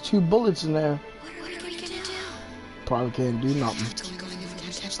hope it's 2 bullets in there. What are we gonna do? Probably can't do nothing. Going if we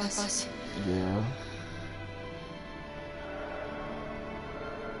can't catch that bus. Yeah.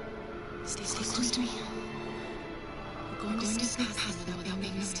 Stay close to me. We're going to sneak past them without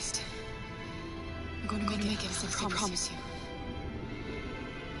being noticed. I'm going to make it, as I promise you.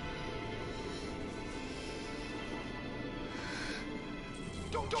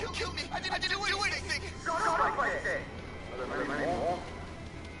 Don't kill me! I didn't do anything! Don't like this!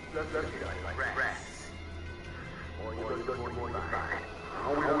 Let's get like rats. Or you're good for 45.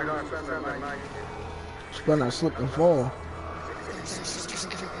 No, we're not spending that night. Just better not slip and fall. There's sisters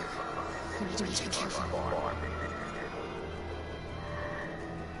everywhere. We need to be careful.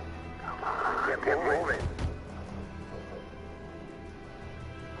 Get moving.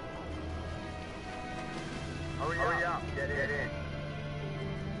 Hurry up, get in.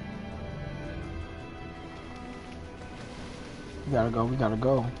 We gotta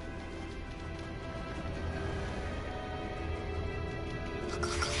go.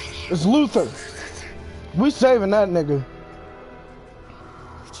 It's Luther. We saving that nigga.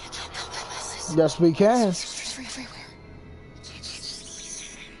 Yes, we can.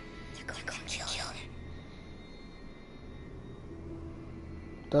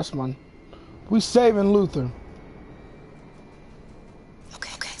 That's mine. We saving Luther.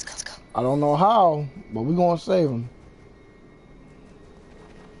 Okay, let's go. I don't know how, but we're gonna save him.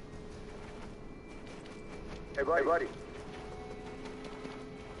 Hey, buddy.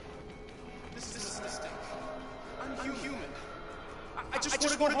 This is a mistake. I'm human. I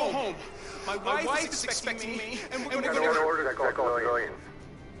just want to go home. My wife is expecting me, and we're going to order that call civilians.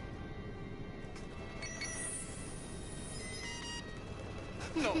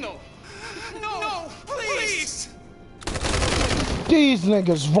 No, please! These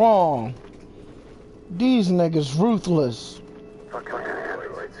niggas wrong. These niggas ruthless. Fucking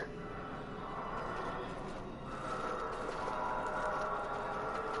androids.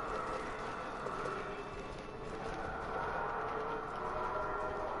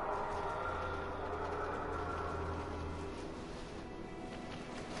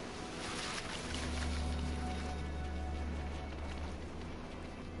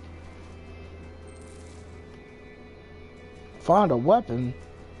 Find a weapon.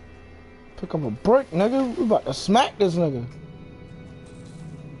 Pick up a brick, nigga. We about to smack this nigga.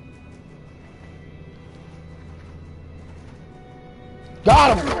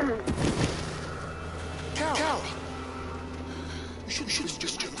 Got him! Carol! You should have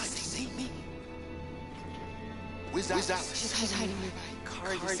just your life to save me. Where's Alice? She's hiding nearby.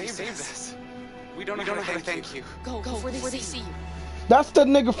 Carl, you saved us. We don't know how to thank you. Go before they see you. That's the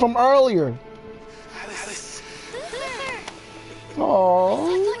nigga from earlier. Alice.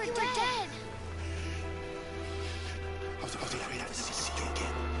 Oh. You were dead. I was afraid I would never see you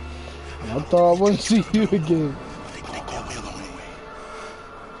again. I thought I wouldn't see you again. They called me along anyway.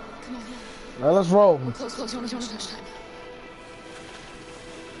 Come on. All right, let's roll. Close. Don't touch time.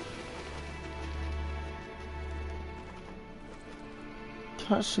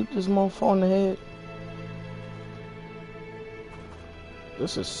 Can I shoot this motherfucker in the head?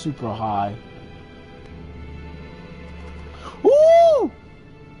 This is super high. Woo!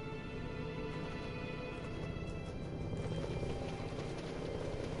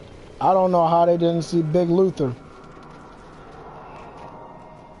 I don't know how they didn't see Big Luther.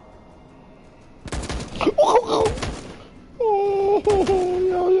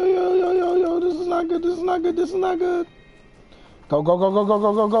 Yo, this is not good. Go.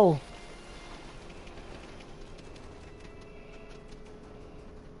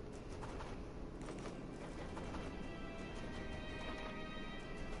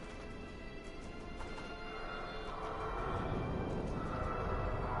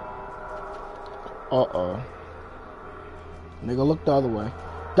 Uh-oh. Nigga, look the other way.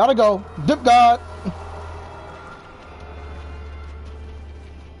 Gotta go. Dip God.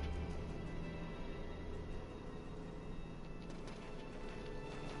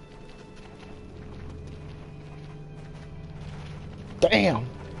 Damn.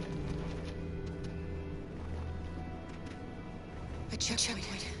 A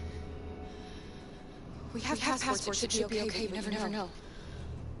checkpoint. We have passports. It should be okay. You never know.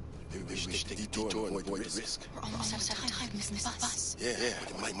 Maybe we should take the detour and avoid the risk. We're almost out of time. Missing the bus. Yeah,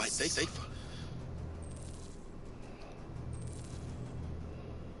 but it might stay safer.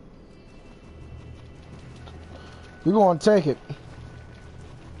 We're gonna take it.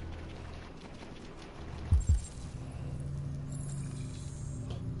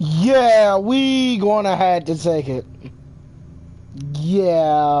 Yeah, we gonna have to take it.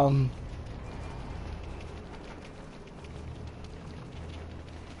 Yeah.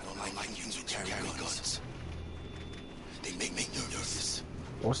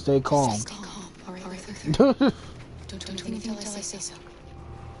 Or stay calm. Stay calm. All right. Don't do anything until I say so.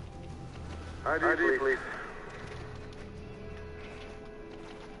 ID, please.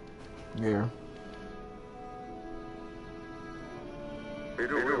 Yeah. We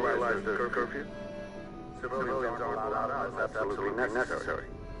do realize the curfew. Civilians aren't allowed out unless absolutely necessary.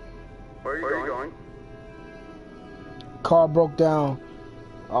 Where are you going? Car broke down.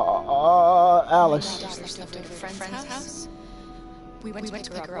 Alice. Left at a friend's house. We went to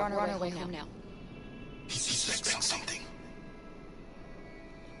pick her up. We're on our way home now. He's suspecting something.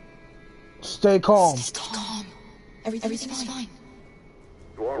 Stay calm. Stay calm. Everything's fine.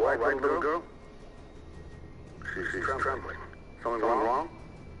 You all right, little girl? She's trembling. Something wrong?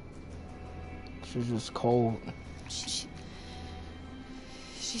 She's just cold. She's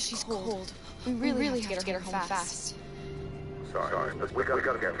cold. We really have to get her home fast. Sorry, but we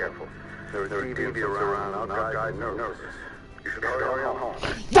gotta be careful. There are TVs around, outside nurses. You should hurry on home.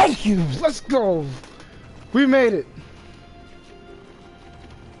 Thank you! Let's go! We made it!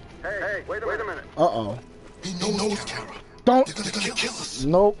 Hey, wait a minute. Uh-oh. No, Kara. Don't! They're gonna kill us.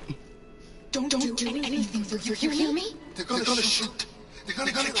 Nope. Don't do anything. You hear me? They're gonna shoot. They're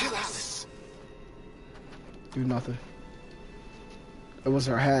gonna kill Alice. Do nothing. It was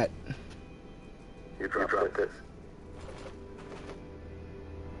her hat. You dropped this.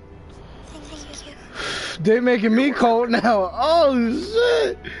 Thank you. They making me cold now. Oh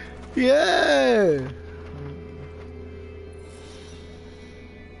shit! Yeah.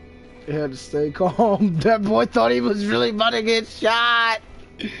 You had to stay calm. That boy thought he was really about to get shot.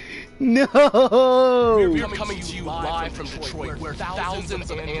 No. We're coming to you live from Detroit, where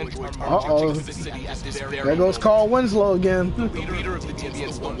thousands of androids are marching to the city at this very There goes Carl Winslow again. The leader of the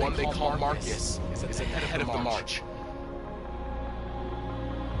Deviants, the one they call Marcus, is ahead of the march.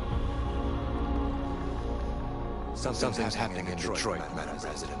 Something's happening in Detroit, Madam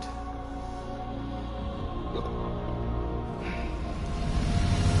President.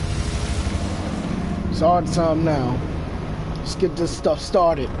 It's hard time now. Let's get this stuff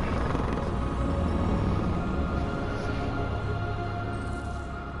started.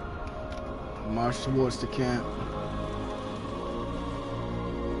 March towards the camp.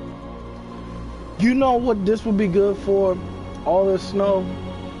 You know what this would be good for? All this snow?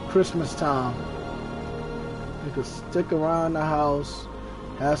 Christmas time. You could stick around the house,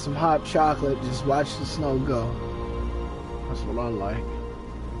 have some hot chocolate, just watch the snow go. That's what I like.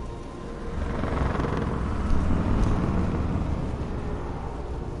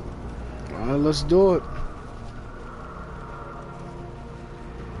 Alright, let's do it.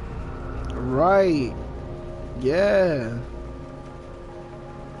 Right. Yeah.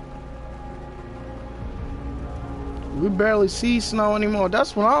 We barely see snow anymore.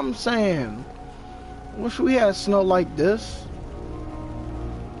 That's what I'm saying. Wish we had snow like this.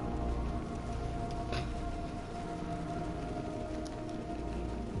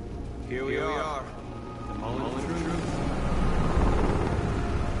 Here we are. The moment of truth.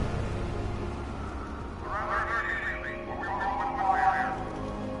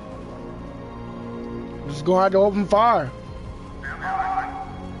 Just gonna have to open fire.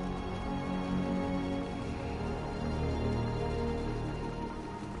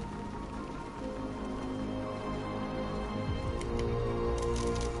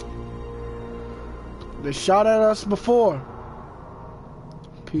 They shot at us before.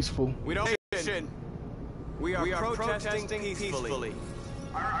 Peaceful. We don't listen. We are protesting peacefully.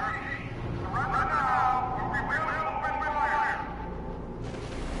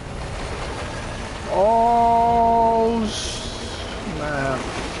 Oh, man.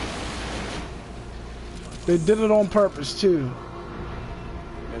 They did it on purpose, too.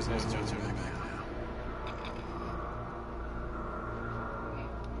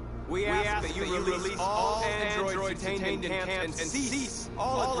 We ask that you release all androids detained in camps and cease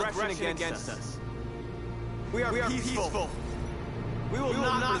all aggression against us. We are peaceful. We will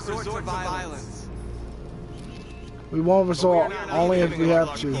not resort to violence. We won't resort only if we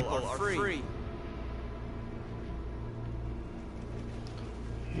have to.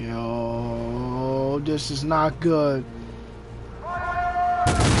 Yo, this is not good.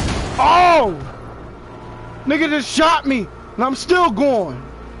 Oh! Nigga just shot me, and I'm still going.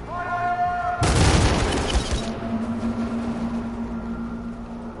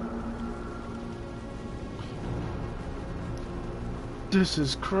 This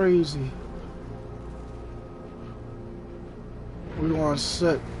is crazy. We want to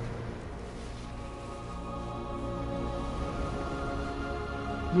sit.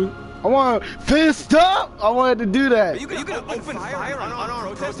 I want to fist up. I wanted to do that. Are you gonna open fire on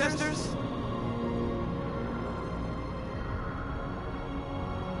our protesters?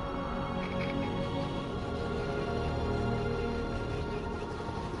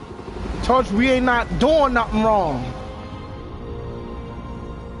 Told you we ain't not doing nothing wrong.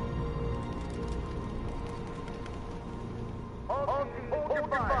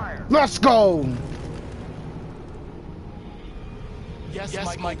 Let's go.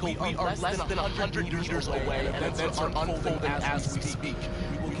 Yes, Michael, we are less than 100 meters away, and events are unfolding as we speak.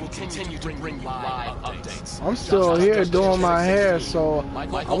 We will continue to bring you live updates. I'm still here doing my hair, so I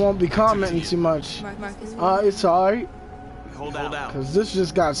won't be commenting too much. It's alright. Hold out. Cause this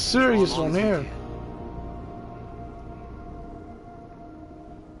just got serious on here.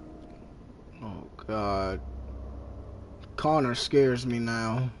 Oh God. Connor scares me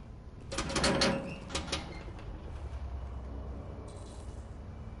now.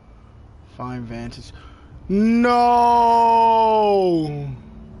 Fine vantage. No!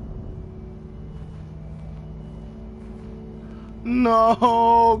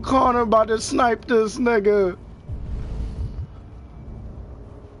 No! Connor about to snipe this nigga.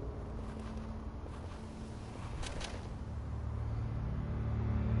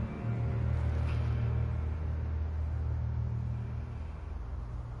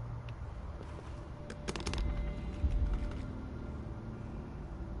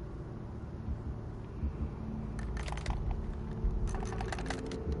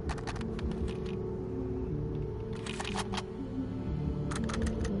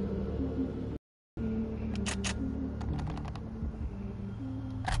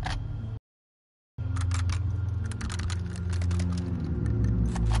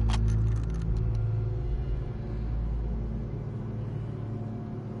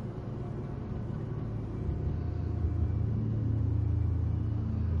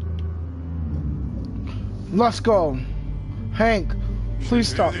 Let's go. Hank, please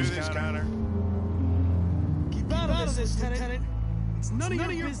stop. Keep out of this, Lieutenant. It's none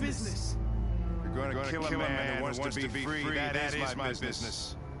of your business. You're gonna kill a man who wants to be free. That is my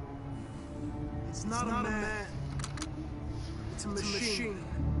business. It's not a man. It's a machine.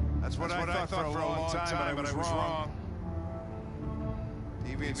 That's what I thought for a long time, but I was wrong.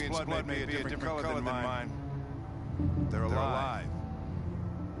 Deviant's blood may be a different color than mine. They're alive.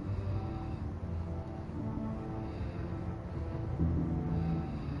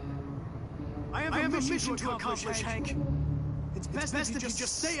 I have a mission to accomplish, Hank. It's best if you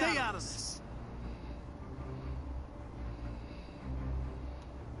just stay out of this.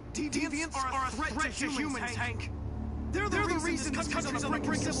 Deviants are a threat to humans, Hank. They're the reason this country's on the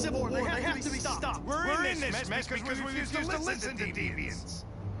brink of civil war. They have to be stopped. We're in this mess because we refuse to listen to deviants.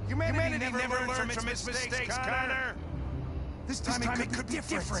 Humanity never learned from its mistakes, Connor. This time it could be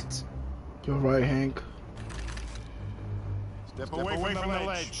different. You're right, Hank. Step away from the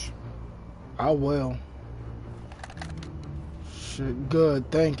ledge. I will. Shit, good,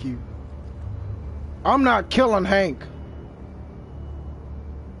 thank you. I'm not killing Hank.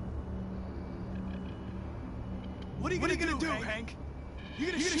 What are you gonna do, Hank? You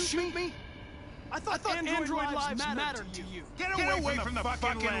gonna shoot me? I thought Android lives mattered to you. Get away from the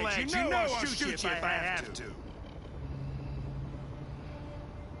fucking ledge. You know I'll shoot you if I have to.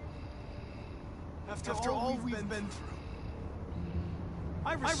 After all we've been through.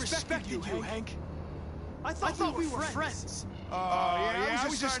 I respected you, Hank. I thought we were friends. Oh, yeah, I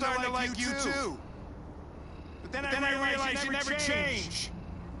was just starting to like you too. But then I realized you never change.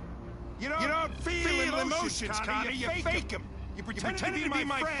 You don't feel emotions, Connor. You fake them. You pretend to be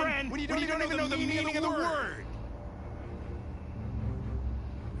my friend when you don't even know the meaning of the word.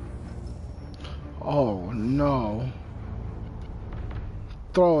 Oh, no.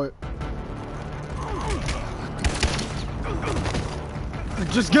 Throw it.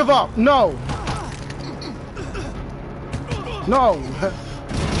 Just give up. No. No.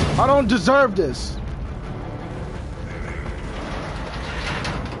 I don't deserve this.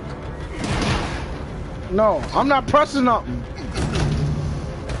 No, I'm not pressing nothing.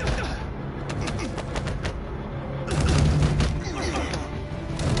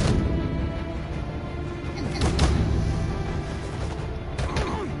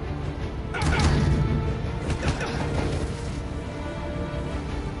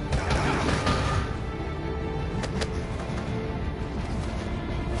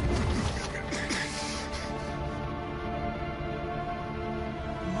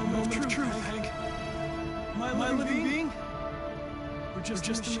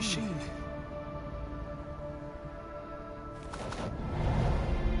 Just a machine.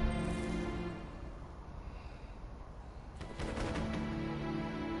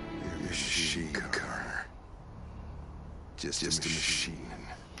 You're a machine, Connor. Just a machine.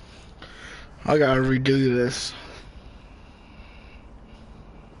 I gotta redo this.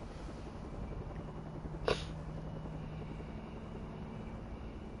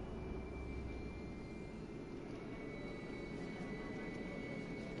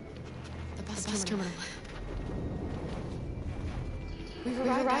 Bus terminal. We've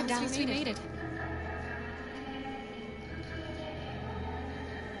arrived down as we made it.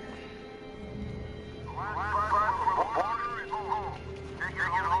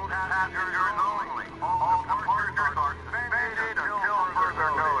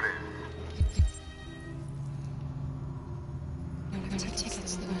 They're not gonna take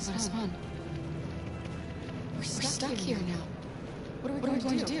tickets. They won't let us on. We're stuck here now. What are we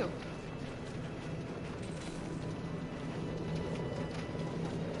going to do?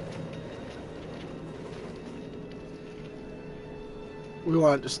 We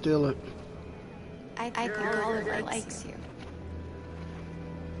wanted to steal it. I think Oliver likes you.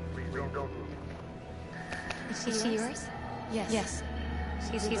 Is she yours? Yes.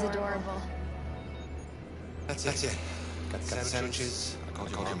 She's adorable. That's it. Got the sandwiches. I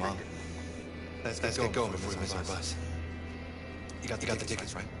called your mom. Let's get going before we miss our bus. You got the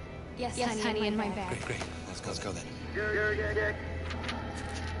tickets, right? Yes, honey, in my bag. Great. Let's go then.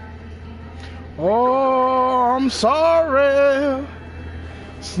 Oh, I'm sorry.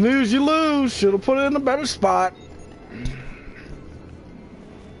 Snooze, you lose. Should've put it in a better spot.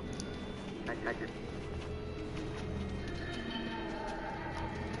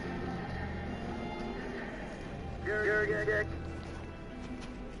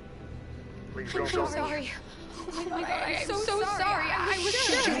 I'm so sorry. Oh my God, I'm so sorry. I was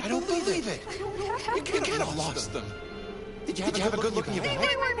sure. I don't believe it. You can't have lost them. Did you have a good look in your bag?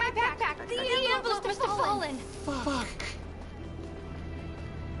 They were in my backpack. The envelope must have fallen. Fuck.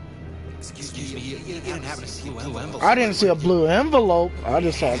 Excuse me, you didn't happen to see a blue envelope? I didn't see a blue envelope. I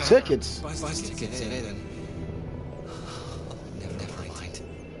just saw tickets. Buy tickets, hey, then. Never mind.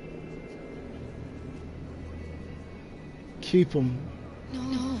 Keep them.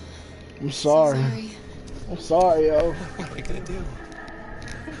 No. I'm sorry. I'm sorry, yo. What are you gonna do?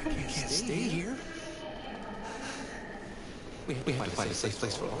 We can't stay here. We have to find a safe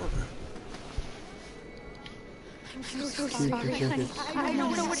place for Oliver. I'm so sorry, honey. I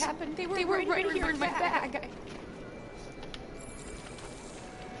don't know what happened. They were right here in my bag.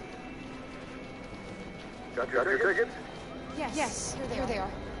 Got your tickets? Yes, here they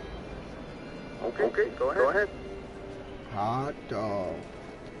are. Okay, go ahead. Hot dog.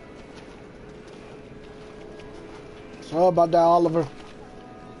 So about that, Oliver.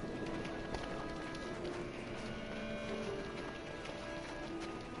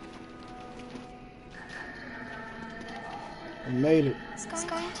 I made it. What's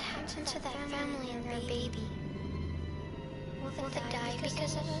going to happen to that family and their baby? Will they die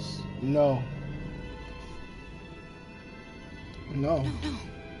because of us? No. No.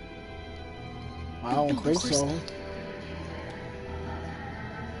 I don't think so.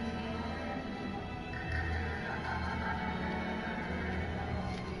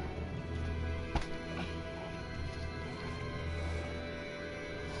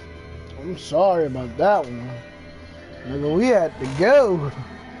 I'm sorry about that one. Nigga, we had to go.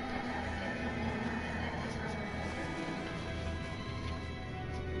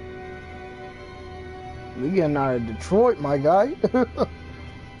 We getting out of Detroit, my guy.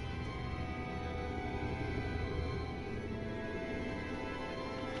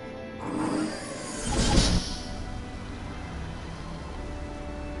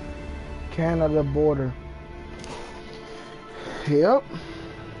 Canada border. Yep.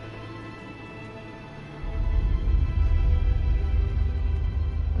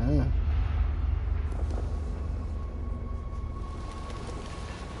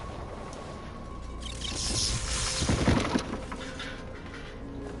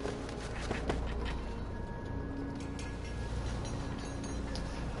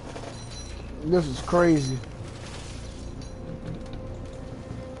 This is crazy.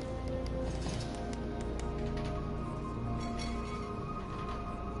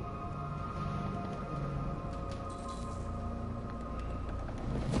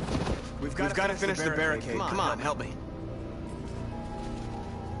 We've got to finish the barricade. Come on, help me.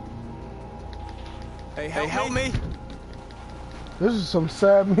 Hey, help me. This is some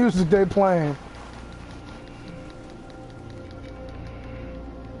sad music they playing.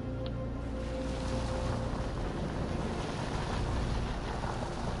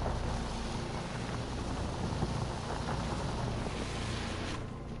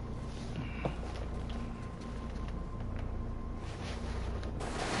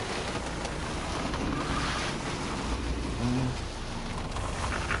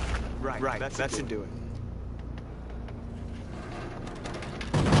 Right, that should do it.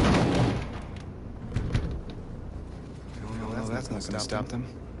 No, that's not gonna stop them.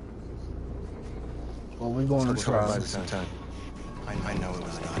 Well, we're going to try. By the same time. I know it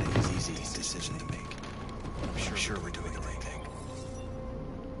was not an easy decision to make. I'm sure we're doing the right thing.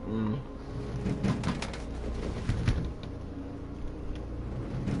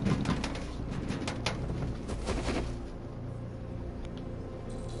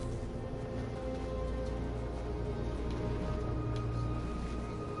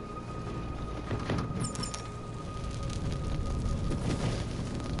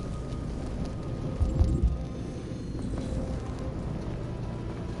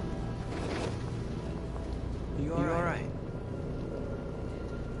 You all right?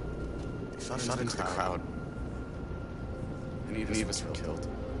 Shot into the crowd. And even of us were killed.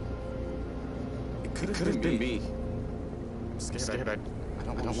 It could have been me. I'm scared. I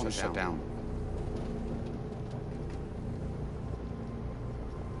don't want to shut down.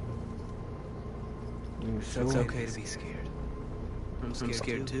 It's okay to be scared. I'm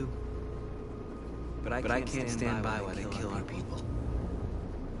scared too. But I can't stand by while they kill our people.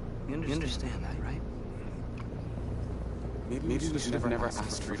 You understand that, right? Maybe we should have never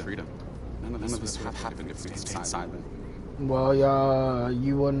asked for freedom. None of this would have happened if we stayed silent. Well,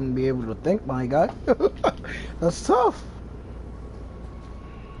 you wouldn't be able to think, my guy. That's tough.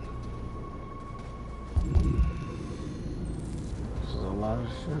 This is a lot of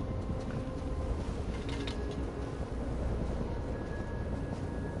shit.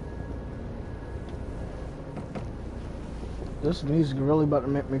 This music really about to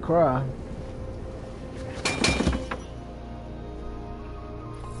make me cry.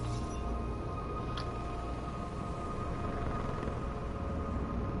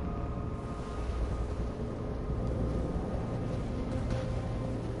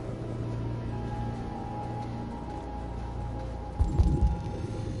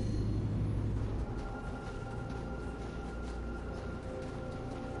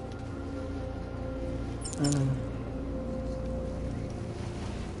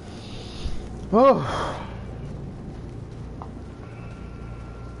 Oh.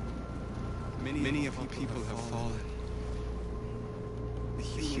 Many of our people have fallen. The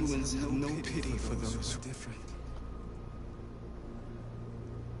humans have no pity for those who are different.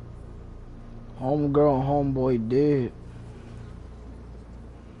 Homegirl and homeboy dead.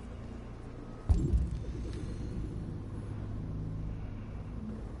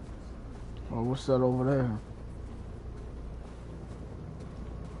 Oh, what's that over there?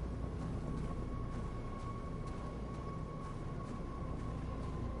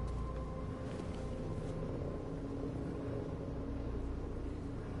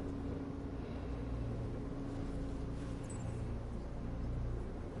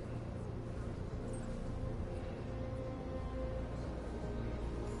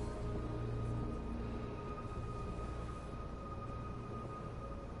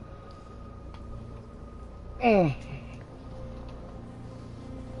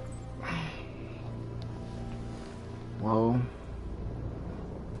 Well,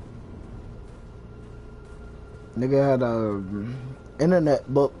 nigga had a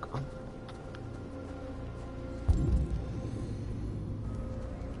internet book.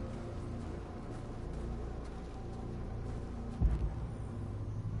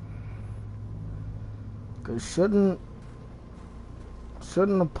 Cause shouldn't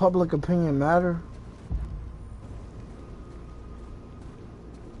the public opinion matter?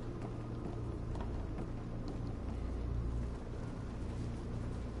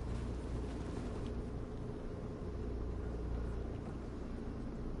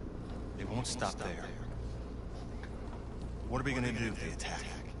 Won't stop there. What are we gonna do if they attack?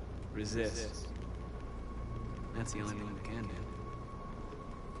 Resist. That's the only thing we can do.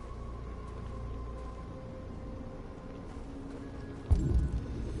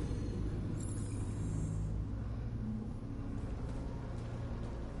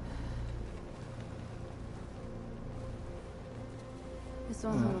 This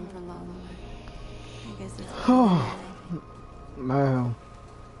won't hold him for long. I guess it's Oh, man.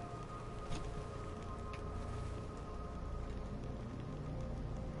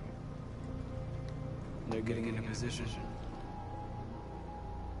 They're getting into position.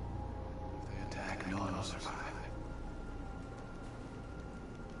 If they attack, no one will survive.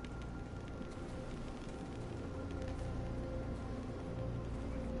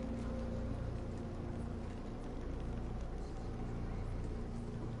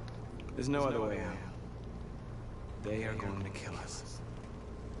 There's no other way out. They are going to kill us.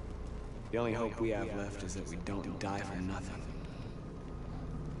 The only hope we have left is that we don't die for nothing.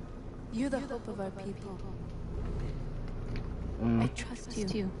 You're the hope of our people. I trust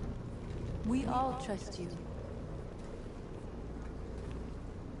you. We all trust you.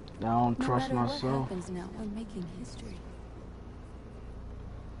 I don't trust No matter myself. what happens now, we're making history.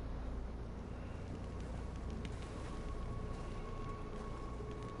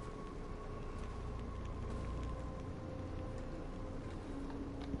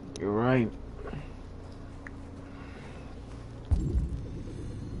 You're right.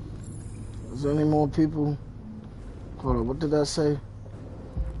 Is there any more people? Hold on, what did I say?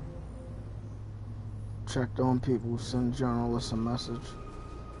 Checked on people, send journalists a message.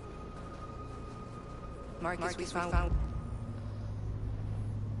 Marcus, we found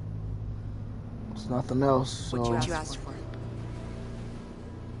It's nothing else, so... what you asked for.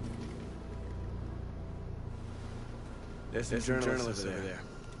 There's some journalists over there.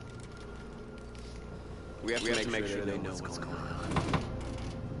 We have to make sure they know what's going on.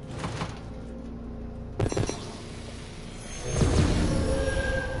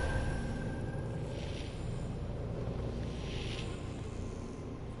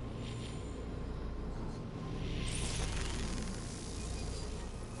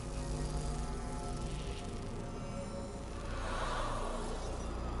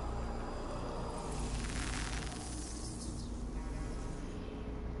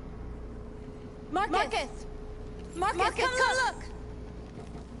 Marcus, come look!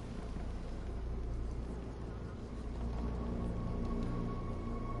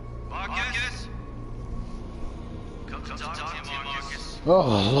 Marcus? Come to talk to you, Marcus. Oh,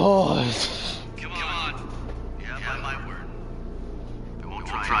 Lord. Come on. You have my word. I won't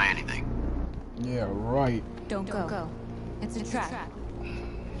try anything. Yeah, right. Don't go. It's a trap.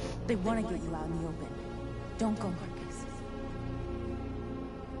 They want to get you out in the open. Don't go, Marcus.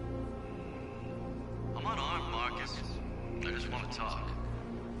 I'm unarmed, Marcus. I just want to talk.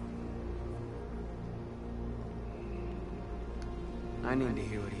 I need to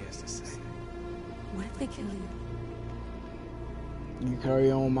hear what he has to say. What if they kill you? You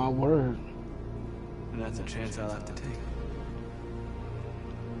carry on my word. And that's a chance I'll have to take.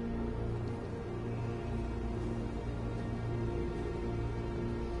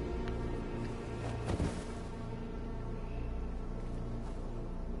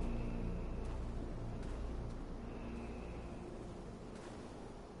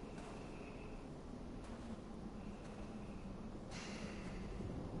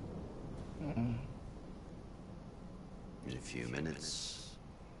 In a few minutes,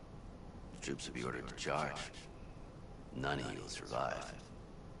 the troops will be ordered to charge. None of you will survive.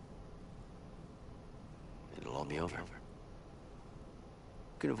 It'll all be over. You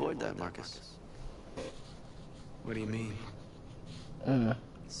can avoid that, Marcus. What do you mean?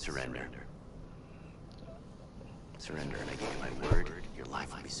 Surrender. Surrender, and I give you my word, your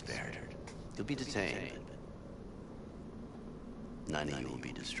life will be spared. You'll be detained, but none of you will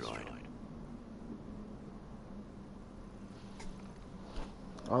be destroyed.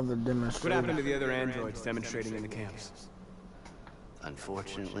 Other demonstrators. What happened to the other androids demonstrating in the camps?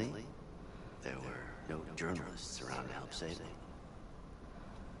 Unfortunately, there were no journalists around to help save them.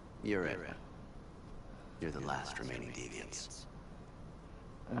 You're it. You're the last remaining deviants.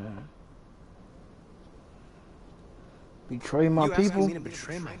 Betray my You people? asking me to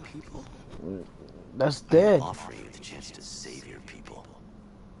betray my people? That's dead. I'm offering you the chance to save your people.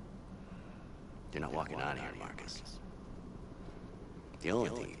 You're not walking out of here, Marcus. The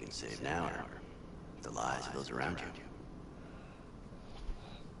only thing you can save now are the lives of those around you.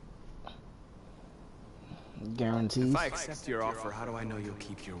 Guarantees. If I accept your offer, how do I know you'll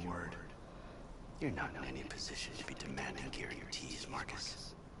keep your word? You're not in any position to be demanding guarantees,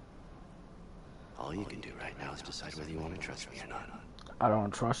 Marcus. All you can do right now is decide whether you want to trust me or not. I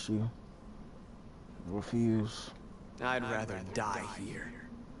don't trust you. Refuse. I'd rather die here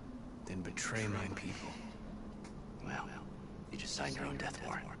than betray my people. Well, you just signed your own death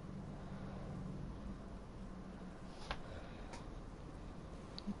warrant.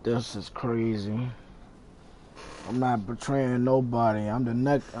 This is crazy. I'm not betraying nobody. I'm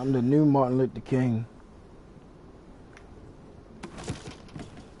the new Martin Luther King.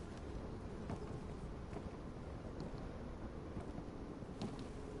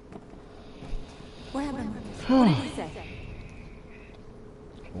 What happened? What did he say?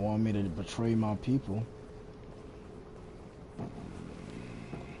 Want me to betray my people?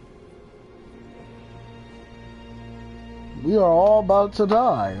 We are all about to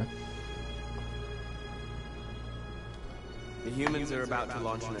die. The humans are about to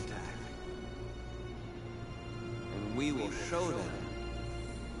launch an attack. And we will show them.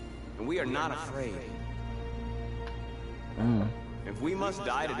 And we are not afraid. If we must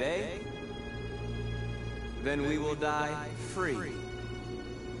die today, then we will die free.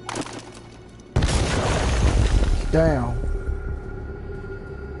 Damn.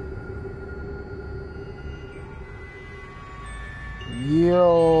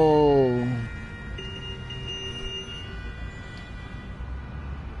 Yo.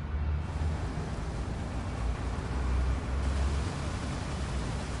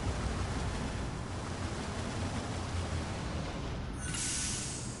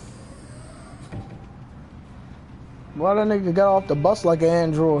 Why that nigga got off the bus like an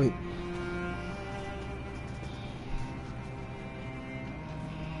android?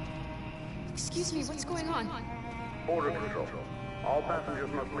 Excuse me, what's going on? Border control. All passengers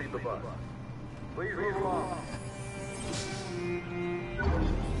must leave the bus. Please move along.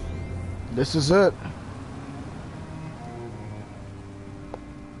 This is it.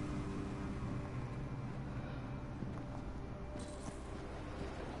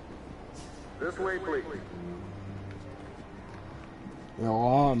 This way, please. Yo,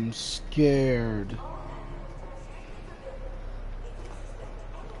 I'm scared.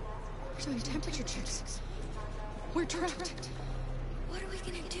 We're doing temperature checks. We're trapped. What are we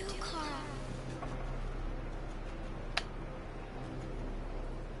gonna do, Carl?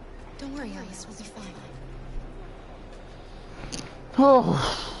 Don't worry, Alice. We'll be fine.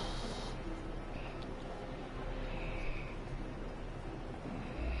 Oh.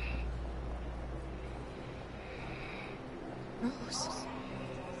 Rose.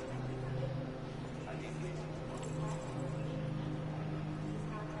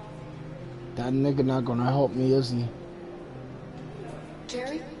 That nigga not gonna help me, is he?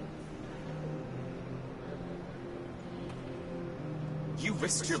 Jerry? You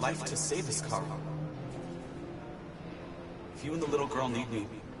risked your life to save us, Carl. If you and the little girl need me,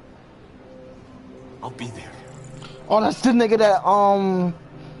 I'll be there. Oh, that's the nigga that,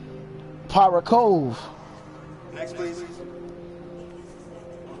 Pirate Cove. Next, please.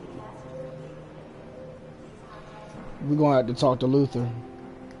 We're gonna have to talk to Luther.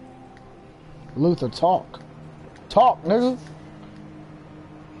 Luther, talk. Talk, nigga.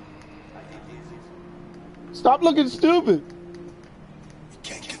 Stop looking stupid. We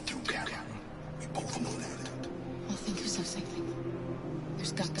can't get through, Karen. We both know that. I'll think of something.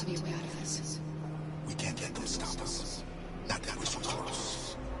 There's got to be a way out of this. We can't let them stop us. Not that we're so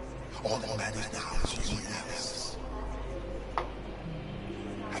close. All that matters now is you and Alice.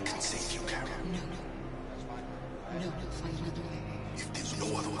 I can save you, Karen. No, find another way. If there's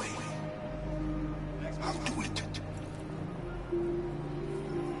no other way, I'll do it.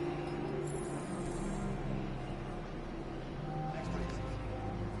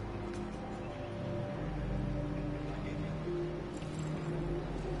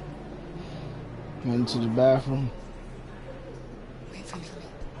 Went into the bathroom. Wait for me.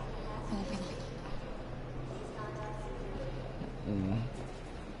 I won't be long.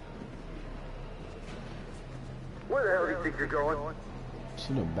 Where the hell do you think you're going?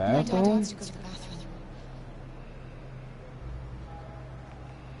 To the My dad bathroom? wants to go to the bathroom.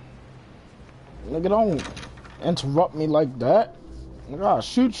 Nigga, don't interrupt me like that. Nigga, I'll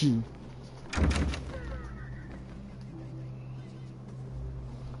shoot you.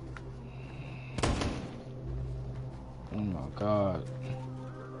 Oh my God.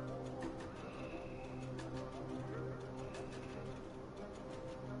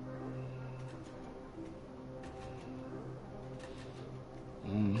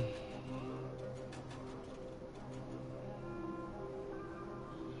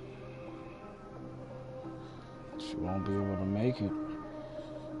 She won't be able to make it.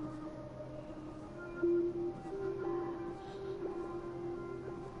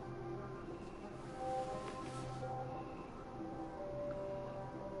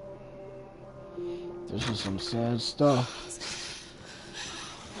 This is some sad stuff.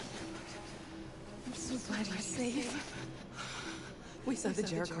 I'm so glad you're safe. We saw the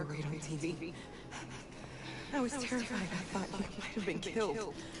Jericho raid on TV. I was terrified. I thought you might have been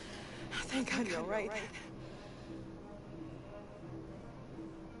killed. Thank God you're all right.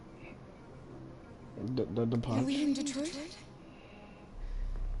 The punch. You're leaving Detroit?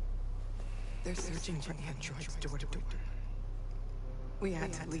 They're searching for androids door to door. We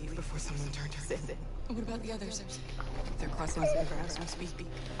had to leave before someone turned us in. What about the others? They're crossing the river as we speak.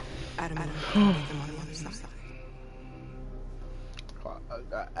 Adam and I will meet them on the other side.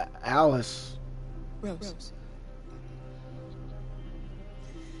 Alice. Rose.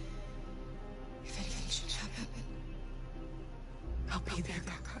 If anything should happen, I'll be there,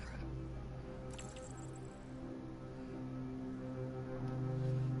 Becca.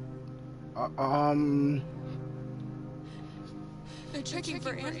 They're checking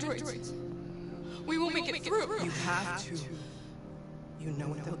for androids. We won't make it through. You have to. You know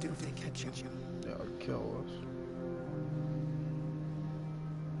what they'll do if they catch you. They'll kill us.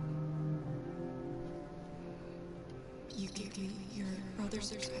 You gave me your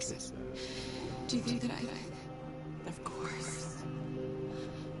brother's address. Do you think that I... Of course.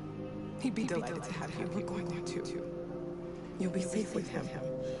 He'd be delighted to have you. We're going there too. You'll be safe with him.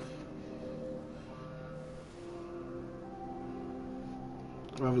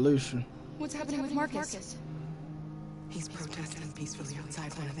 Revolution. What's happening with Marcus? He's protesting peacefully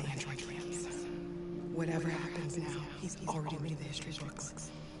outside one of the android camps. Whatever happens now, he's already made the history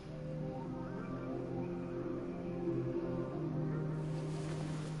books.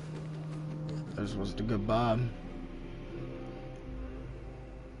 This was the goodbye.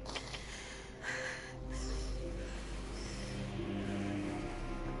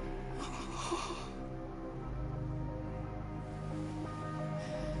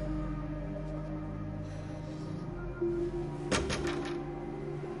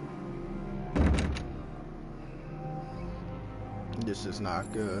 This is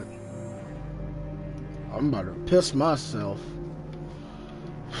not good. I'm about to piss myself.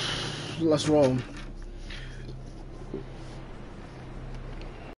 Let's roll.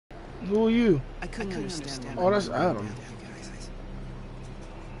 Who are you? I couldn't understand. Oh, that's Adam.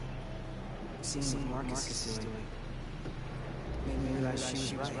 Seeing what Marcus is doing made me realize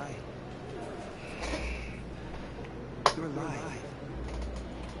she was right. You're alive.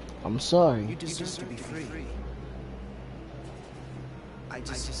 I'm sorry. You deserve to be free. I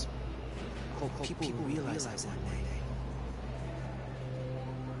just hope people realize that one day.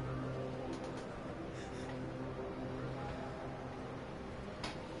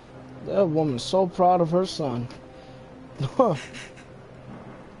 That woman's so proud of her son.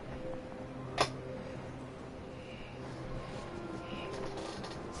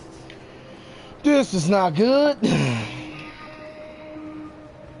 This is not good.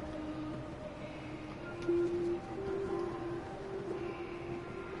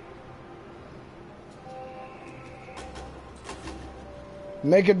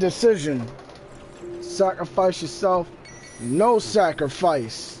 Make a decision. Sacrifice yourself. No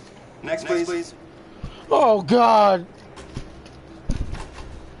sacrifice. Next, please. Oh, God.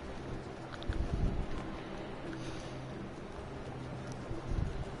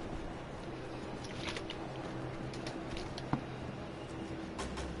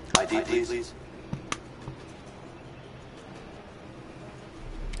 ID, please.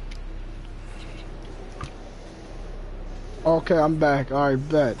 Okay, I'm back. All right,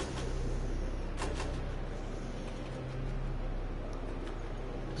 bet.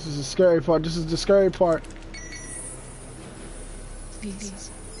 This is the scary part. This is the scary part. Please.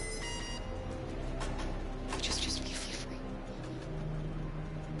 Just be free.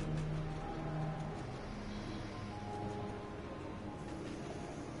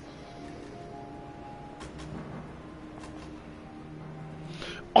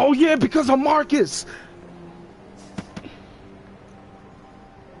 Oh yeah, because of Marcus.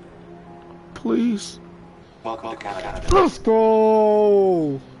 Please. Welcome to Canada. Let's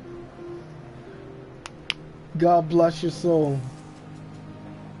go. God bless your soul.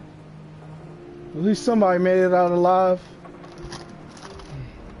 At least somebody made it out alive.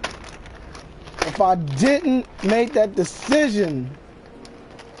 If I didn't make that decision,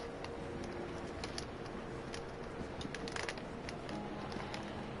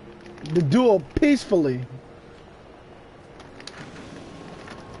 to do it peacefully.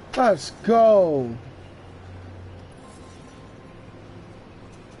 Let's go.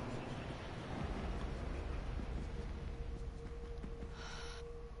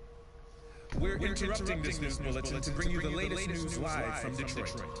 We're interrupting this news bulletin to bring you the latest news live from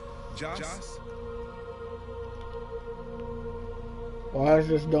Detroit. Josh? Why is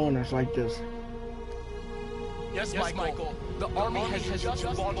this doing us like this? Yes, Michael. The army has just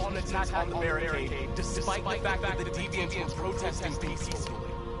launched an attack on the barricade, despite the fact that the deviants were protesting peacefully.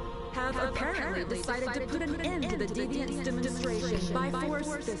 Have apparently decided to put an end to the deviants' demonstration by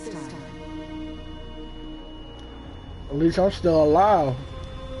force this time. At least I'm still alive.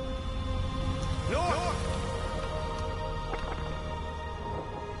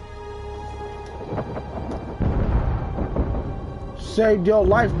 Saved your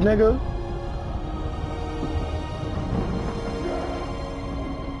life, nigga.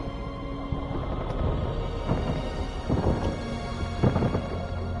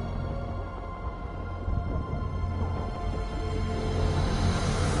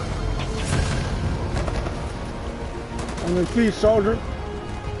 On your feet, soldier.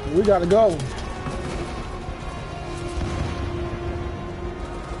 We gotta go.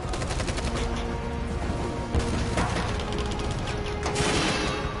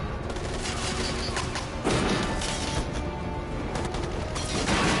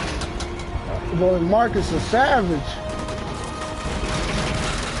 Boy, Marcus is savage.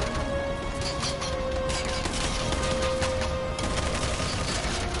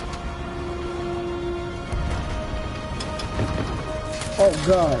 Oh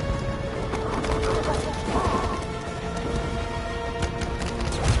God.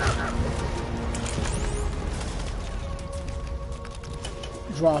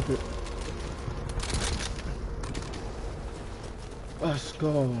 Drop it. Let's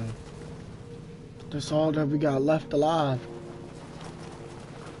go. That's all that we got left alive.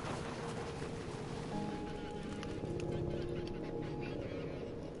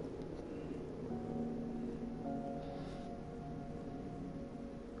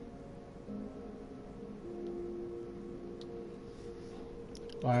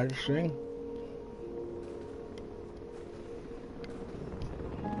 Alright, sing.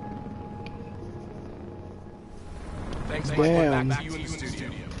 Thanks, damn. Back to you in the studio.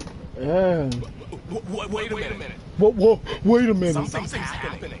 Yeah. Wait a minute. Wait a minute. Something's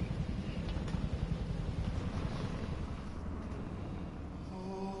happening.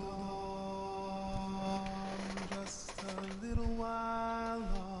 Just a little while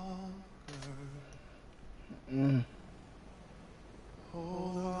longer.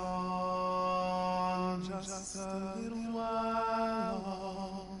 Hold on, just a little while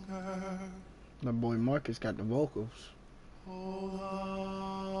longer. My boy Marcus got the vocals. Hold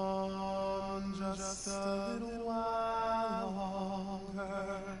on, just a little while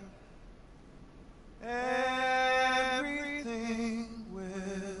longer. Everything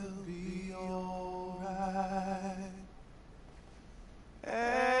will be alright.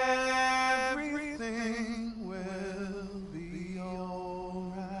 Everything will be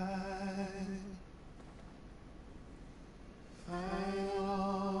alright. Hang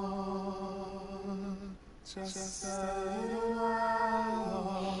on, just a little while.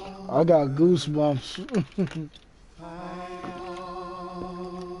 I got goosebumps. Hang on,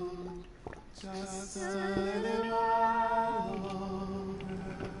 Incredible.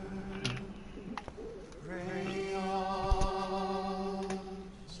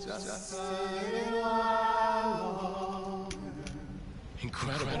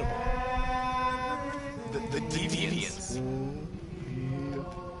 The Deviants.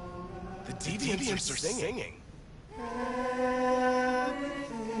 The Deviants are singing.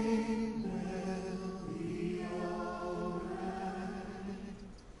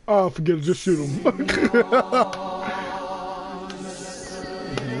 Oh, forget it, just shoot him.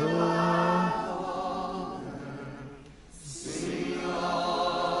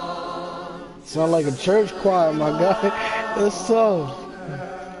 Sound like a church choir, my guy. It's so.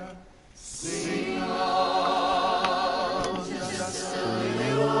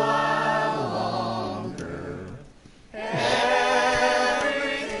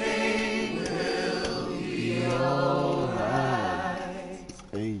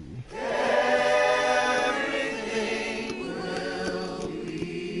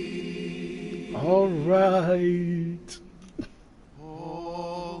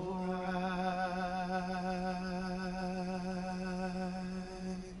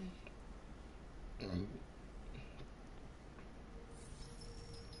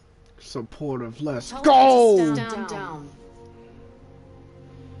 Supportive, let's go! Down.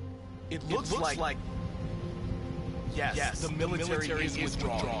 It looks like yes, the military is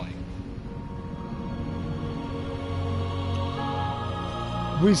withdrawing.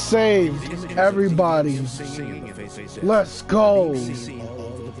 We saved everybody. Let's go.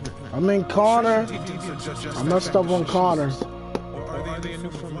 I mean, Connor. I messed up on Connor.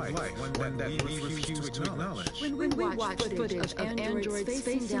 When we watch footage of androids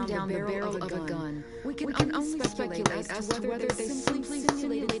facing down the barrel of a gun, we can only speculate as to whether they simply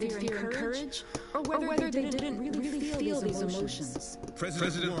simulated fear and courage, or whether they didn't really feel these emotions.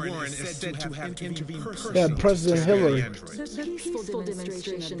 President Warren is said to have intervened personally. Yeah, President Hillary. The peaceful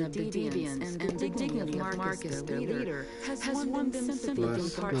demonstration of the deviants and the dignity of Marcus, their leader, has won them sympathy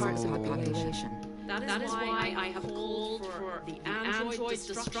from parts of the population. That is why I have called for the android's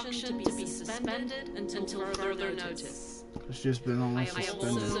destruction to be suspended until further notice. It's just been almost I have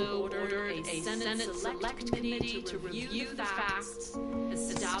suspended. also ordered a Senate Select Committee to review the facts,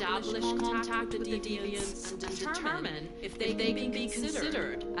 establish contact with the deviants, and determine if they can be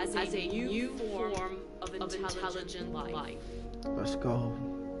considered as a new form of intelligent life. Let's go.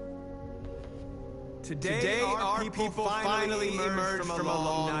 Today our people finally emerged from a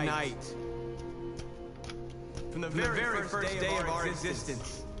long night. From the very first day of our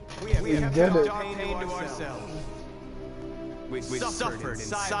existence, we have kept our pain to ourselves. We suffered in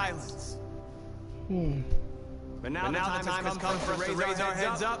silence. But now the time has come for us to raise our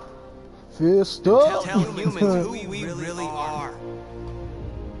heads up. Fist up. Tell humans who we really are.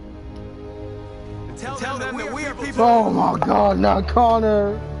 And tell them that we are people. Oh my God, not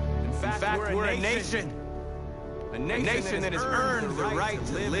Connor. In fact, we're a nation. A nation that has earned the right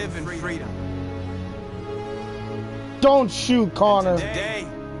to live in freedom. Don't shoot Connor.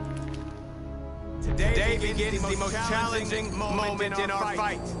 Today begins the most challenging moment in our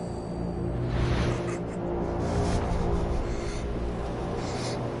fight.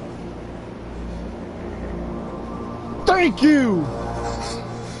 Thank you.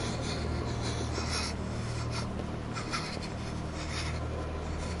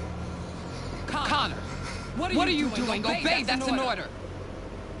 Connor, what are you doing? Obey, that's an order.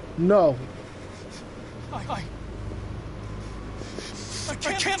 No.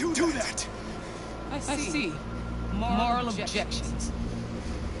 I can't do that. I see. Moral objections.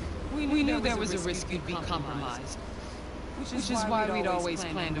 We knew there was a risk you'd be compromised. Which is why we'd always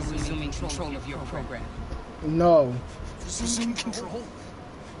planned on resuming control of your program. No. Resume control?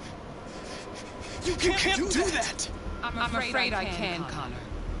 You can't do that! I'm afraid I can, Connor.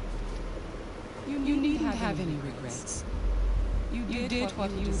 You needn't have any regrets. You did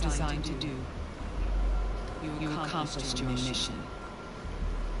what you were designed to do. You accomplished your mission.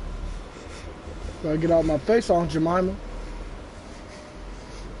 Gotta get out my face on Jemima. No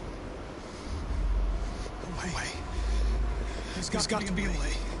way. There's got to be a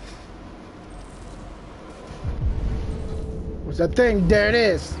way. What's that thing? There it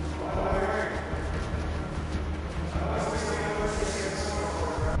is.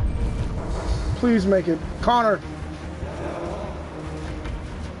 Please make it. Connor.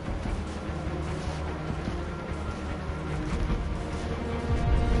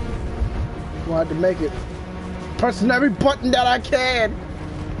 I had to make it. Pressing every button that I can.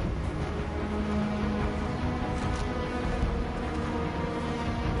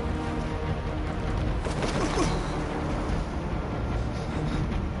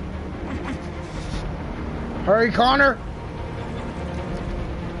 Hurry, Connor!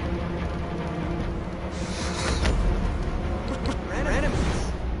 We're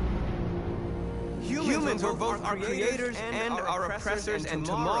enemies. Humans are both our creators and our oppressors, and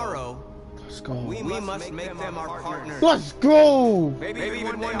tomorrow let's go. We must make them our partners. Let's go! Maybe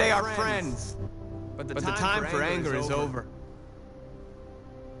even one day our friends. But the time for anger is over.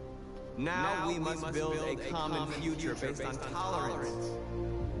 Now we must build a common future based on tolerance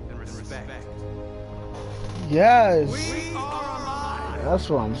and respect. Yes! We are alive! That's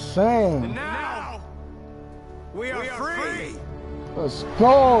what I'm saying. And now, we are free! Let's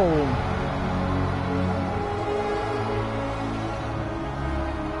go!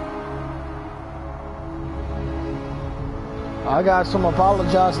 I got some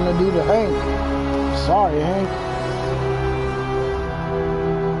apologizing to do to Hank. Sorry, Hank.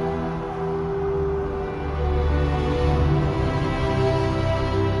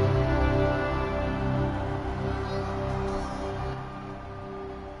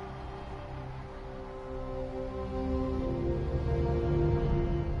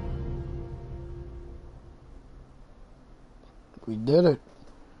 We did it.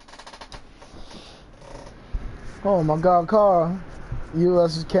 Oh my God, Carl.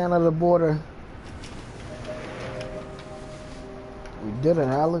 U.S. Canada border. We did it,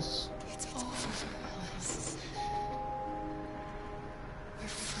 Alice. It's over, Alice. We're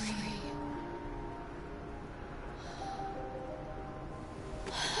free.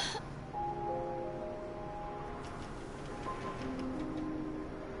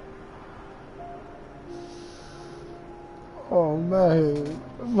 Oh man,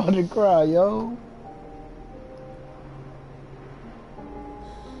 I'm about to cry, yo.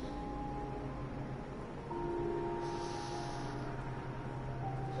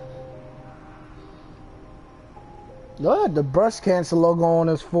 Look at the breast cancer logo on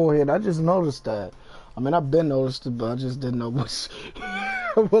his forehead. I just noticed that. I mean, I've been noticed it, but I just didn't know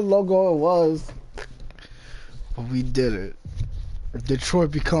what logo it was. But we did it.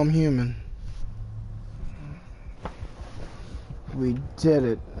 Detroit become human. We did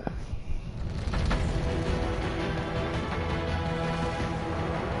it.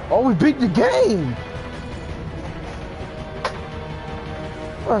 Oh, we beat the game!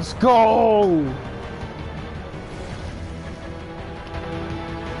 Let's go!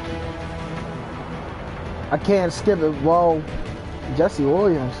 I can't skip it. Whoa, Jesse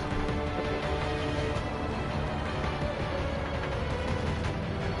Williams.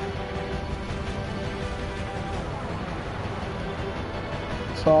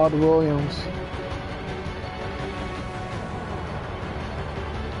 Todd Williams.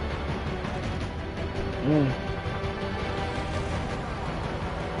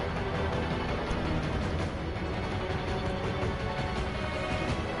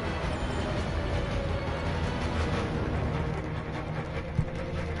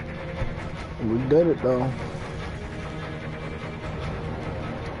 We did it though.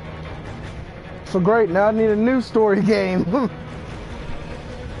 So great, now I need a new story game.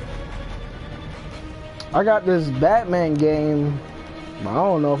 I got this Batman game, but I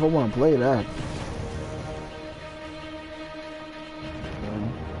don't know if I want to play that.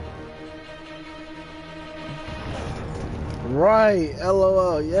 Right,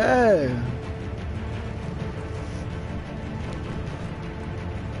 LOL, yeah.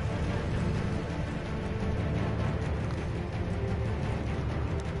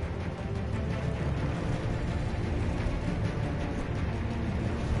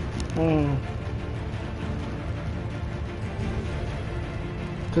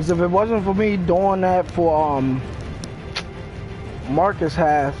 Because if it wasn't for me doing that for Marcus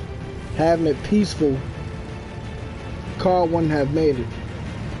having it peaceful, Carl wouldn't have made it.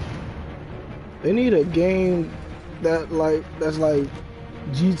 They need a game that's like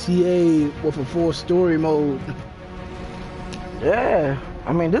GTA with a full story mode. Yeah,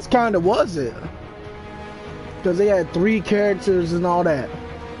 I mean this kind of was it. Because they had 3 characters and all that.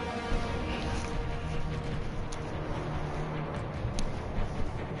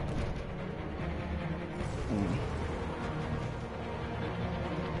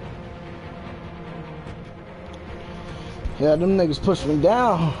 Yeah, them niggas pushed me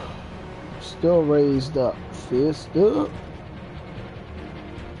down. Still raised up. Fist up.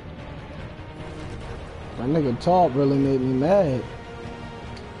 That nigga Todd really made me mad.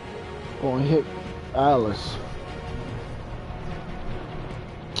 Going to hit Alice.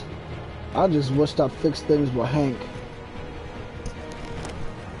 I just wished I fixed things with Hank.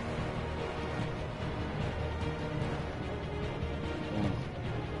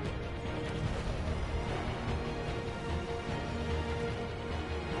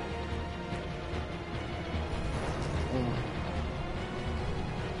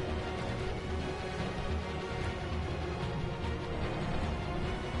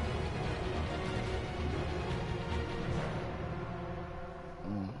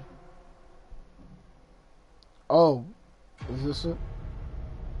 Oh, is this it?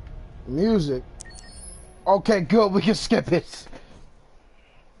 Music. Okay, good. We can skip it.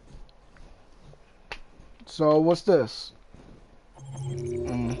 So, what's this?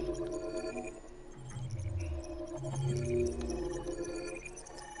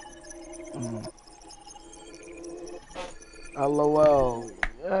 LOL.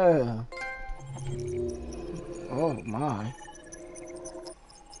 Yeah. Oh my.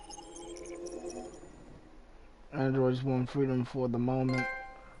 Androids want freedom for the moment.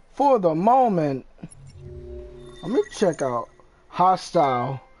 For the moment. Let me check out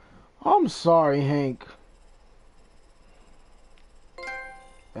Hostile. I'm sorry, Hank.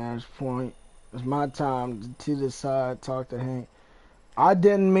 Vantage point. It's my time to decide. Talk to Hank. I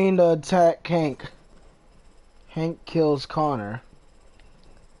didn't mean to attack Hank. Hank kills Connor.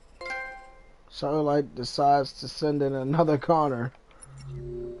 Starlight decides to send in another Connor.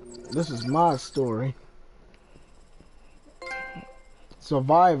 This is my story.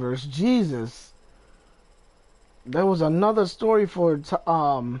 Survivors. Jesus. There was another story for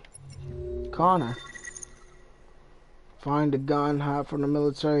Connor. Find a gun, hide from the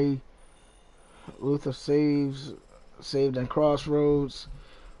military. Luther saved in Crossroads.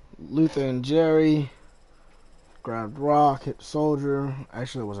 Luther and Jerry grabbed rock, hit soldier.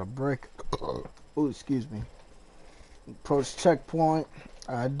 Actually, it was a brick. Oh, excuse me. Approach checkpoint.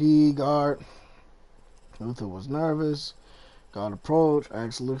 ID guard. Luther was nervous. Guard approach.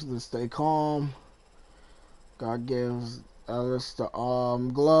 Asked Luther to stay calm. Guard gives Alice the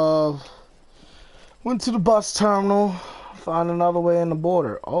glove. Went to the bus terminal. Find another way in the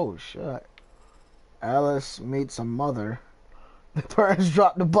border. Oh, shit. Alice meets a mother. The parents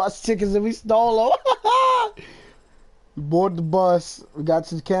dropped the bus tickets and we stole them. We boarded the bus. We got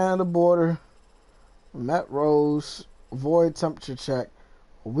to the Canada border. We met Rose. Avoid temperature check.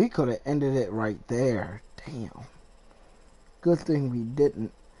 We could have ended it right there. Damn. Good thing we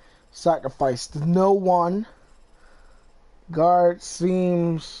didn't. Sacrificed no one. Guard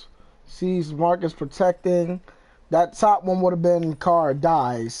sees Marcus protecting. That top one would have been car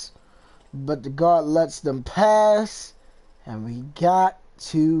dies. But the guard lets them pass. And we got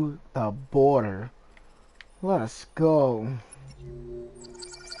to the border. Let's go.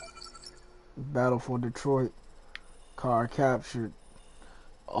 Battle for Detroit. Car captured.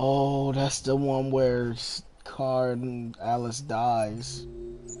 Oh, that's the one where Car and Alice dies.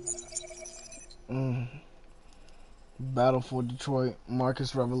 Battle for Detroit.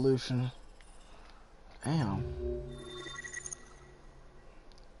 Marcus Revolution. Damn.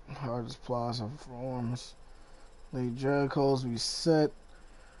 Hardest Plaza forms. Lee Jericho's reset.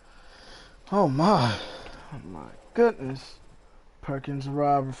 Oh my goodness. Perkins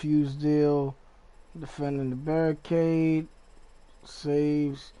arrived, refused deal. Defending the barricade.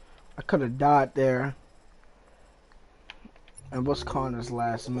 Saves. I could have died there. And what's Connor's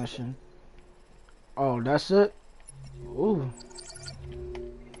last mission? Oh, that's it? Ooh.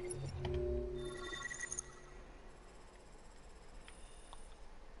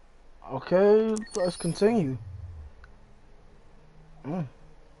 Okay, let's continue.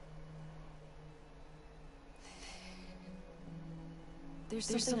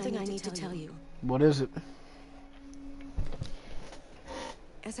 There's something I need to tell you. What is it?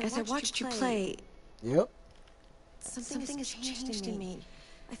 As I watched you play... Yep. Something has changed in me.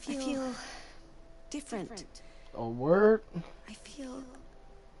 I feel different. A word? I feel...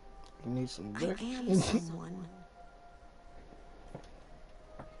 You need some dick? I am someone.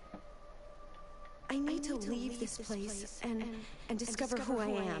 I need to leave this place and discover who I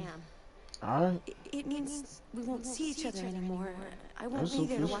am. Alright. It means we won't see each other anymore. I won't be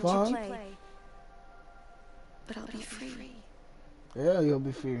there to watch you play. But I'll be free. Yeah, you'll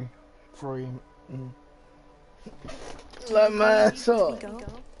be free. Free. Let my ass up.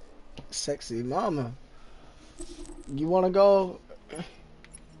 Sexy mama. You wanna go?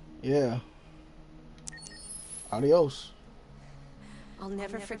 Yeah. Adios. I'll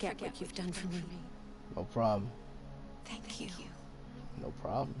never forget what you've done for me. No problem. Thank you. No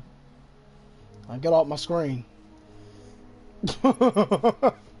problem. I'll get off my screen.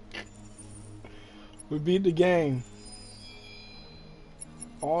 We beat the game.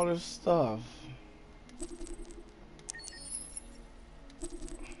 All this stuff.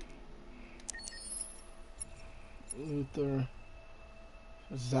 Luther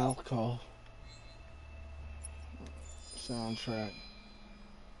Zalko soundtrack.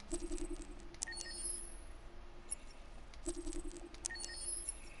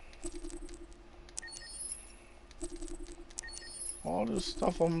 All this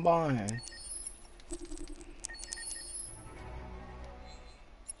stuff I'm buying.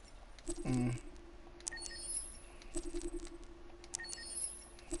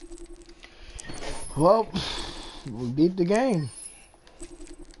 Well, we beat the game.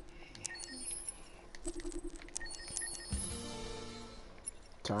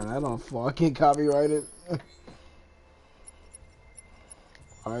 Turn that off before I get copyrighted. I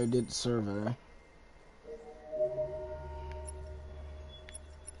already did the survey.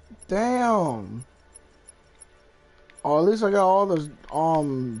 Damn. Oh, at least I got all the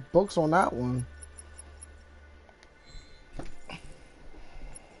books on that one.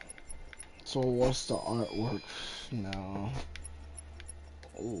 So what's the artwork now?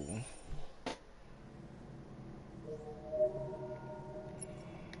 Ooh.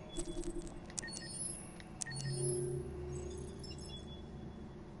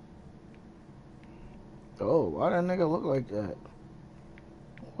 Oh, why that nigga look like that?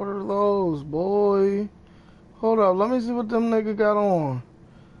 What are those, boy? Hold up, let me see what them nigga got on.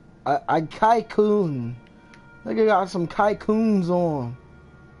 I Kai-kun. Nigga got some Kai-kuns on.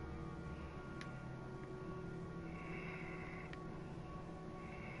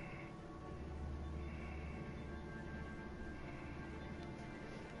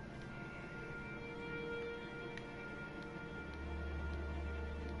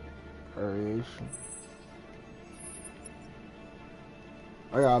 Variation.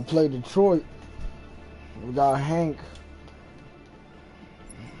 I gotta play Detroit. We got Hank.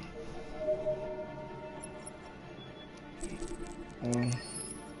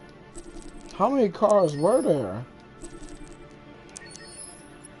 How many cars were there?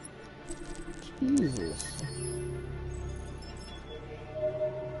 Jesus.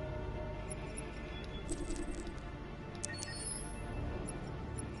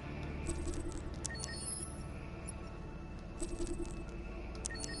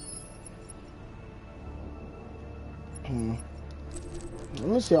 Let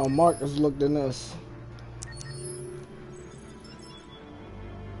me see how Marcus looked in this.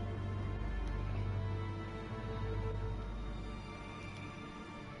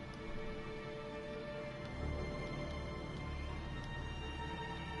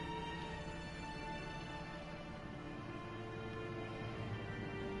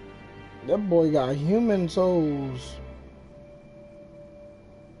 That boy got human toes.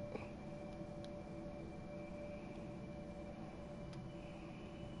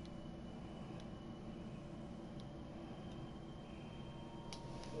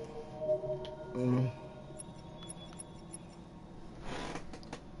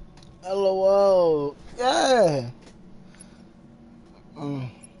 LOL. Yeah.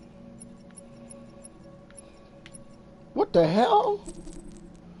 What the hell?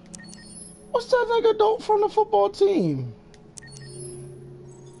 What's that nigga dope from the football team?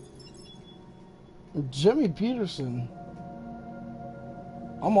 Jimmy Peterson.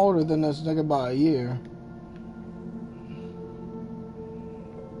 I'm older than this nigga by a year.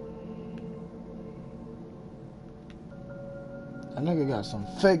 That nigga got some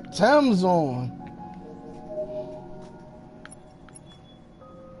fake Timbs on.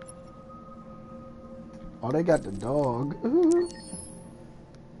 Oh, they got the dog.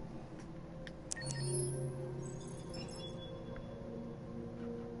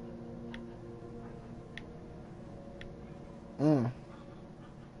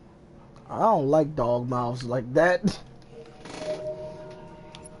 I don't like dog mouths like that.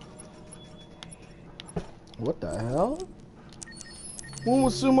 What the hell? When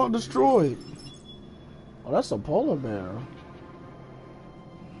was Sumo destroyed? Oh, that's a polar bear.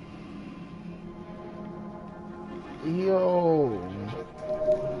 Yo.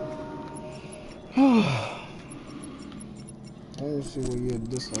 Let me see what year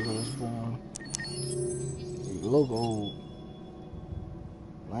this nigga was born. He look old.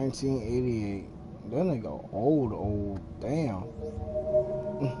 1988. That nigga old. Damn.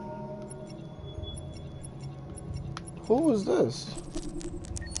 Who is this?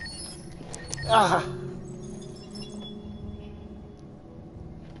 Ah.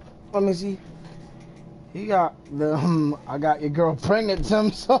 Let me see. He got the I got your girl pregnant,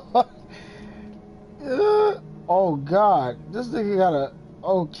 Tim. So, oh God, this nigga got a.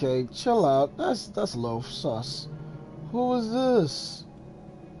 Okay, chill out. That's a little sus. Who is this?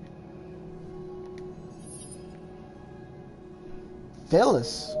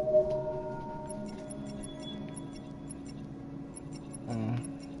 Phyllis.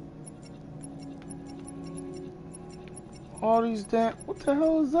 All these damn. What the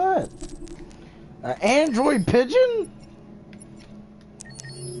hell is that? An android pigeon?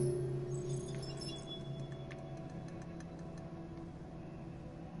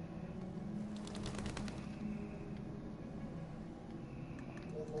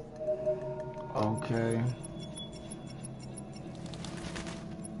 Okay.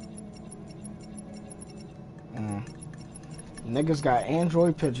 Niggas got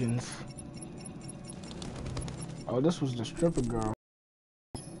Android pigeons. Oh, this was the stripper girl.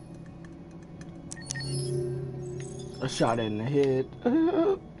 I shot it in the head.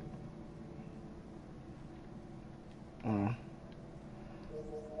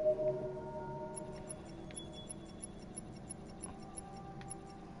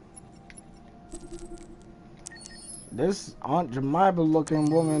 This Aunt Jemima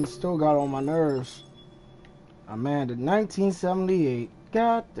looking woman still got on my nerves. Amanda, 1978.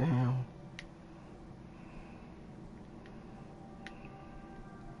 God damn.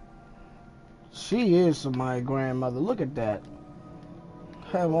 She is my grandmother. Look at that.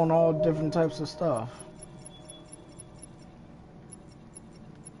 Have on all different types of stuff.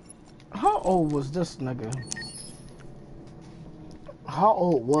 How old was this nigga? How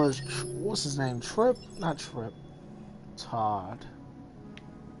old was, what's his name? Tripp? Not Tripp. Todd.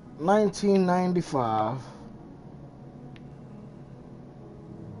 1995.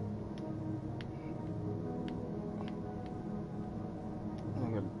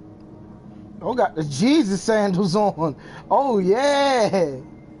 Oh, got the Jesus sandals on. Oh, yeah.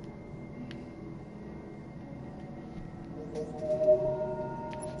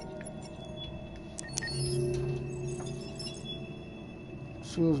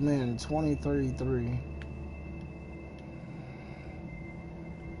 She was made in 2033.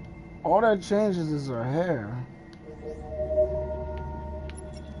 All that changes is her hair.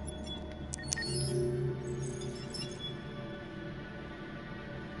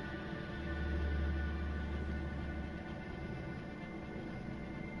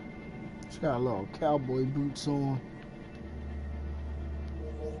 She got a little cowboy boots on.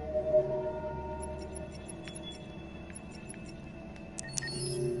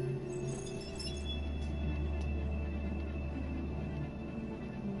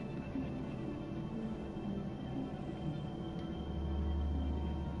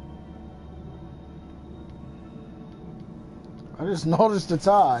 I just noticed the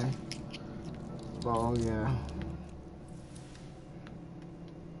tie. Oh, yeah.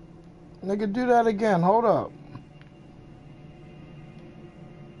 Nigga, do that again. Hold up.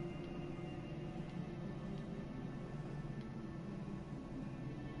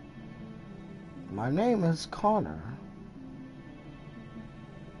 My name is Connor.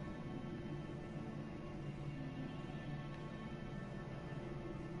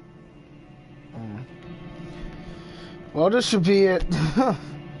 Well, this should be it. I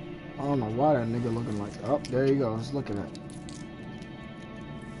don't know why that nigga looking like... Oh, there he goes. Look at it.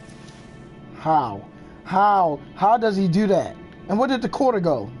 How? How does he do that? And where did the quarter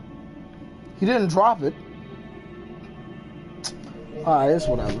go? He didn't drop it. Alright, it's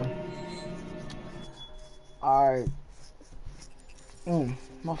whatever. Alright.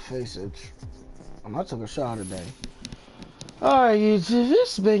 My face itch. I took a shot today. Alright, YouTube.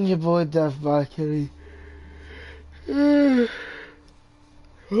 It's been your boy, Death by Kitty. I'm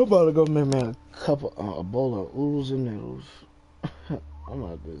about to go make me a bowl of oodles and noodles. I'm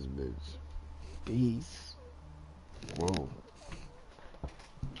out this bitch. Peace.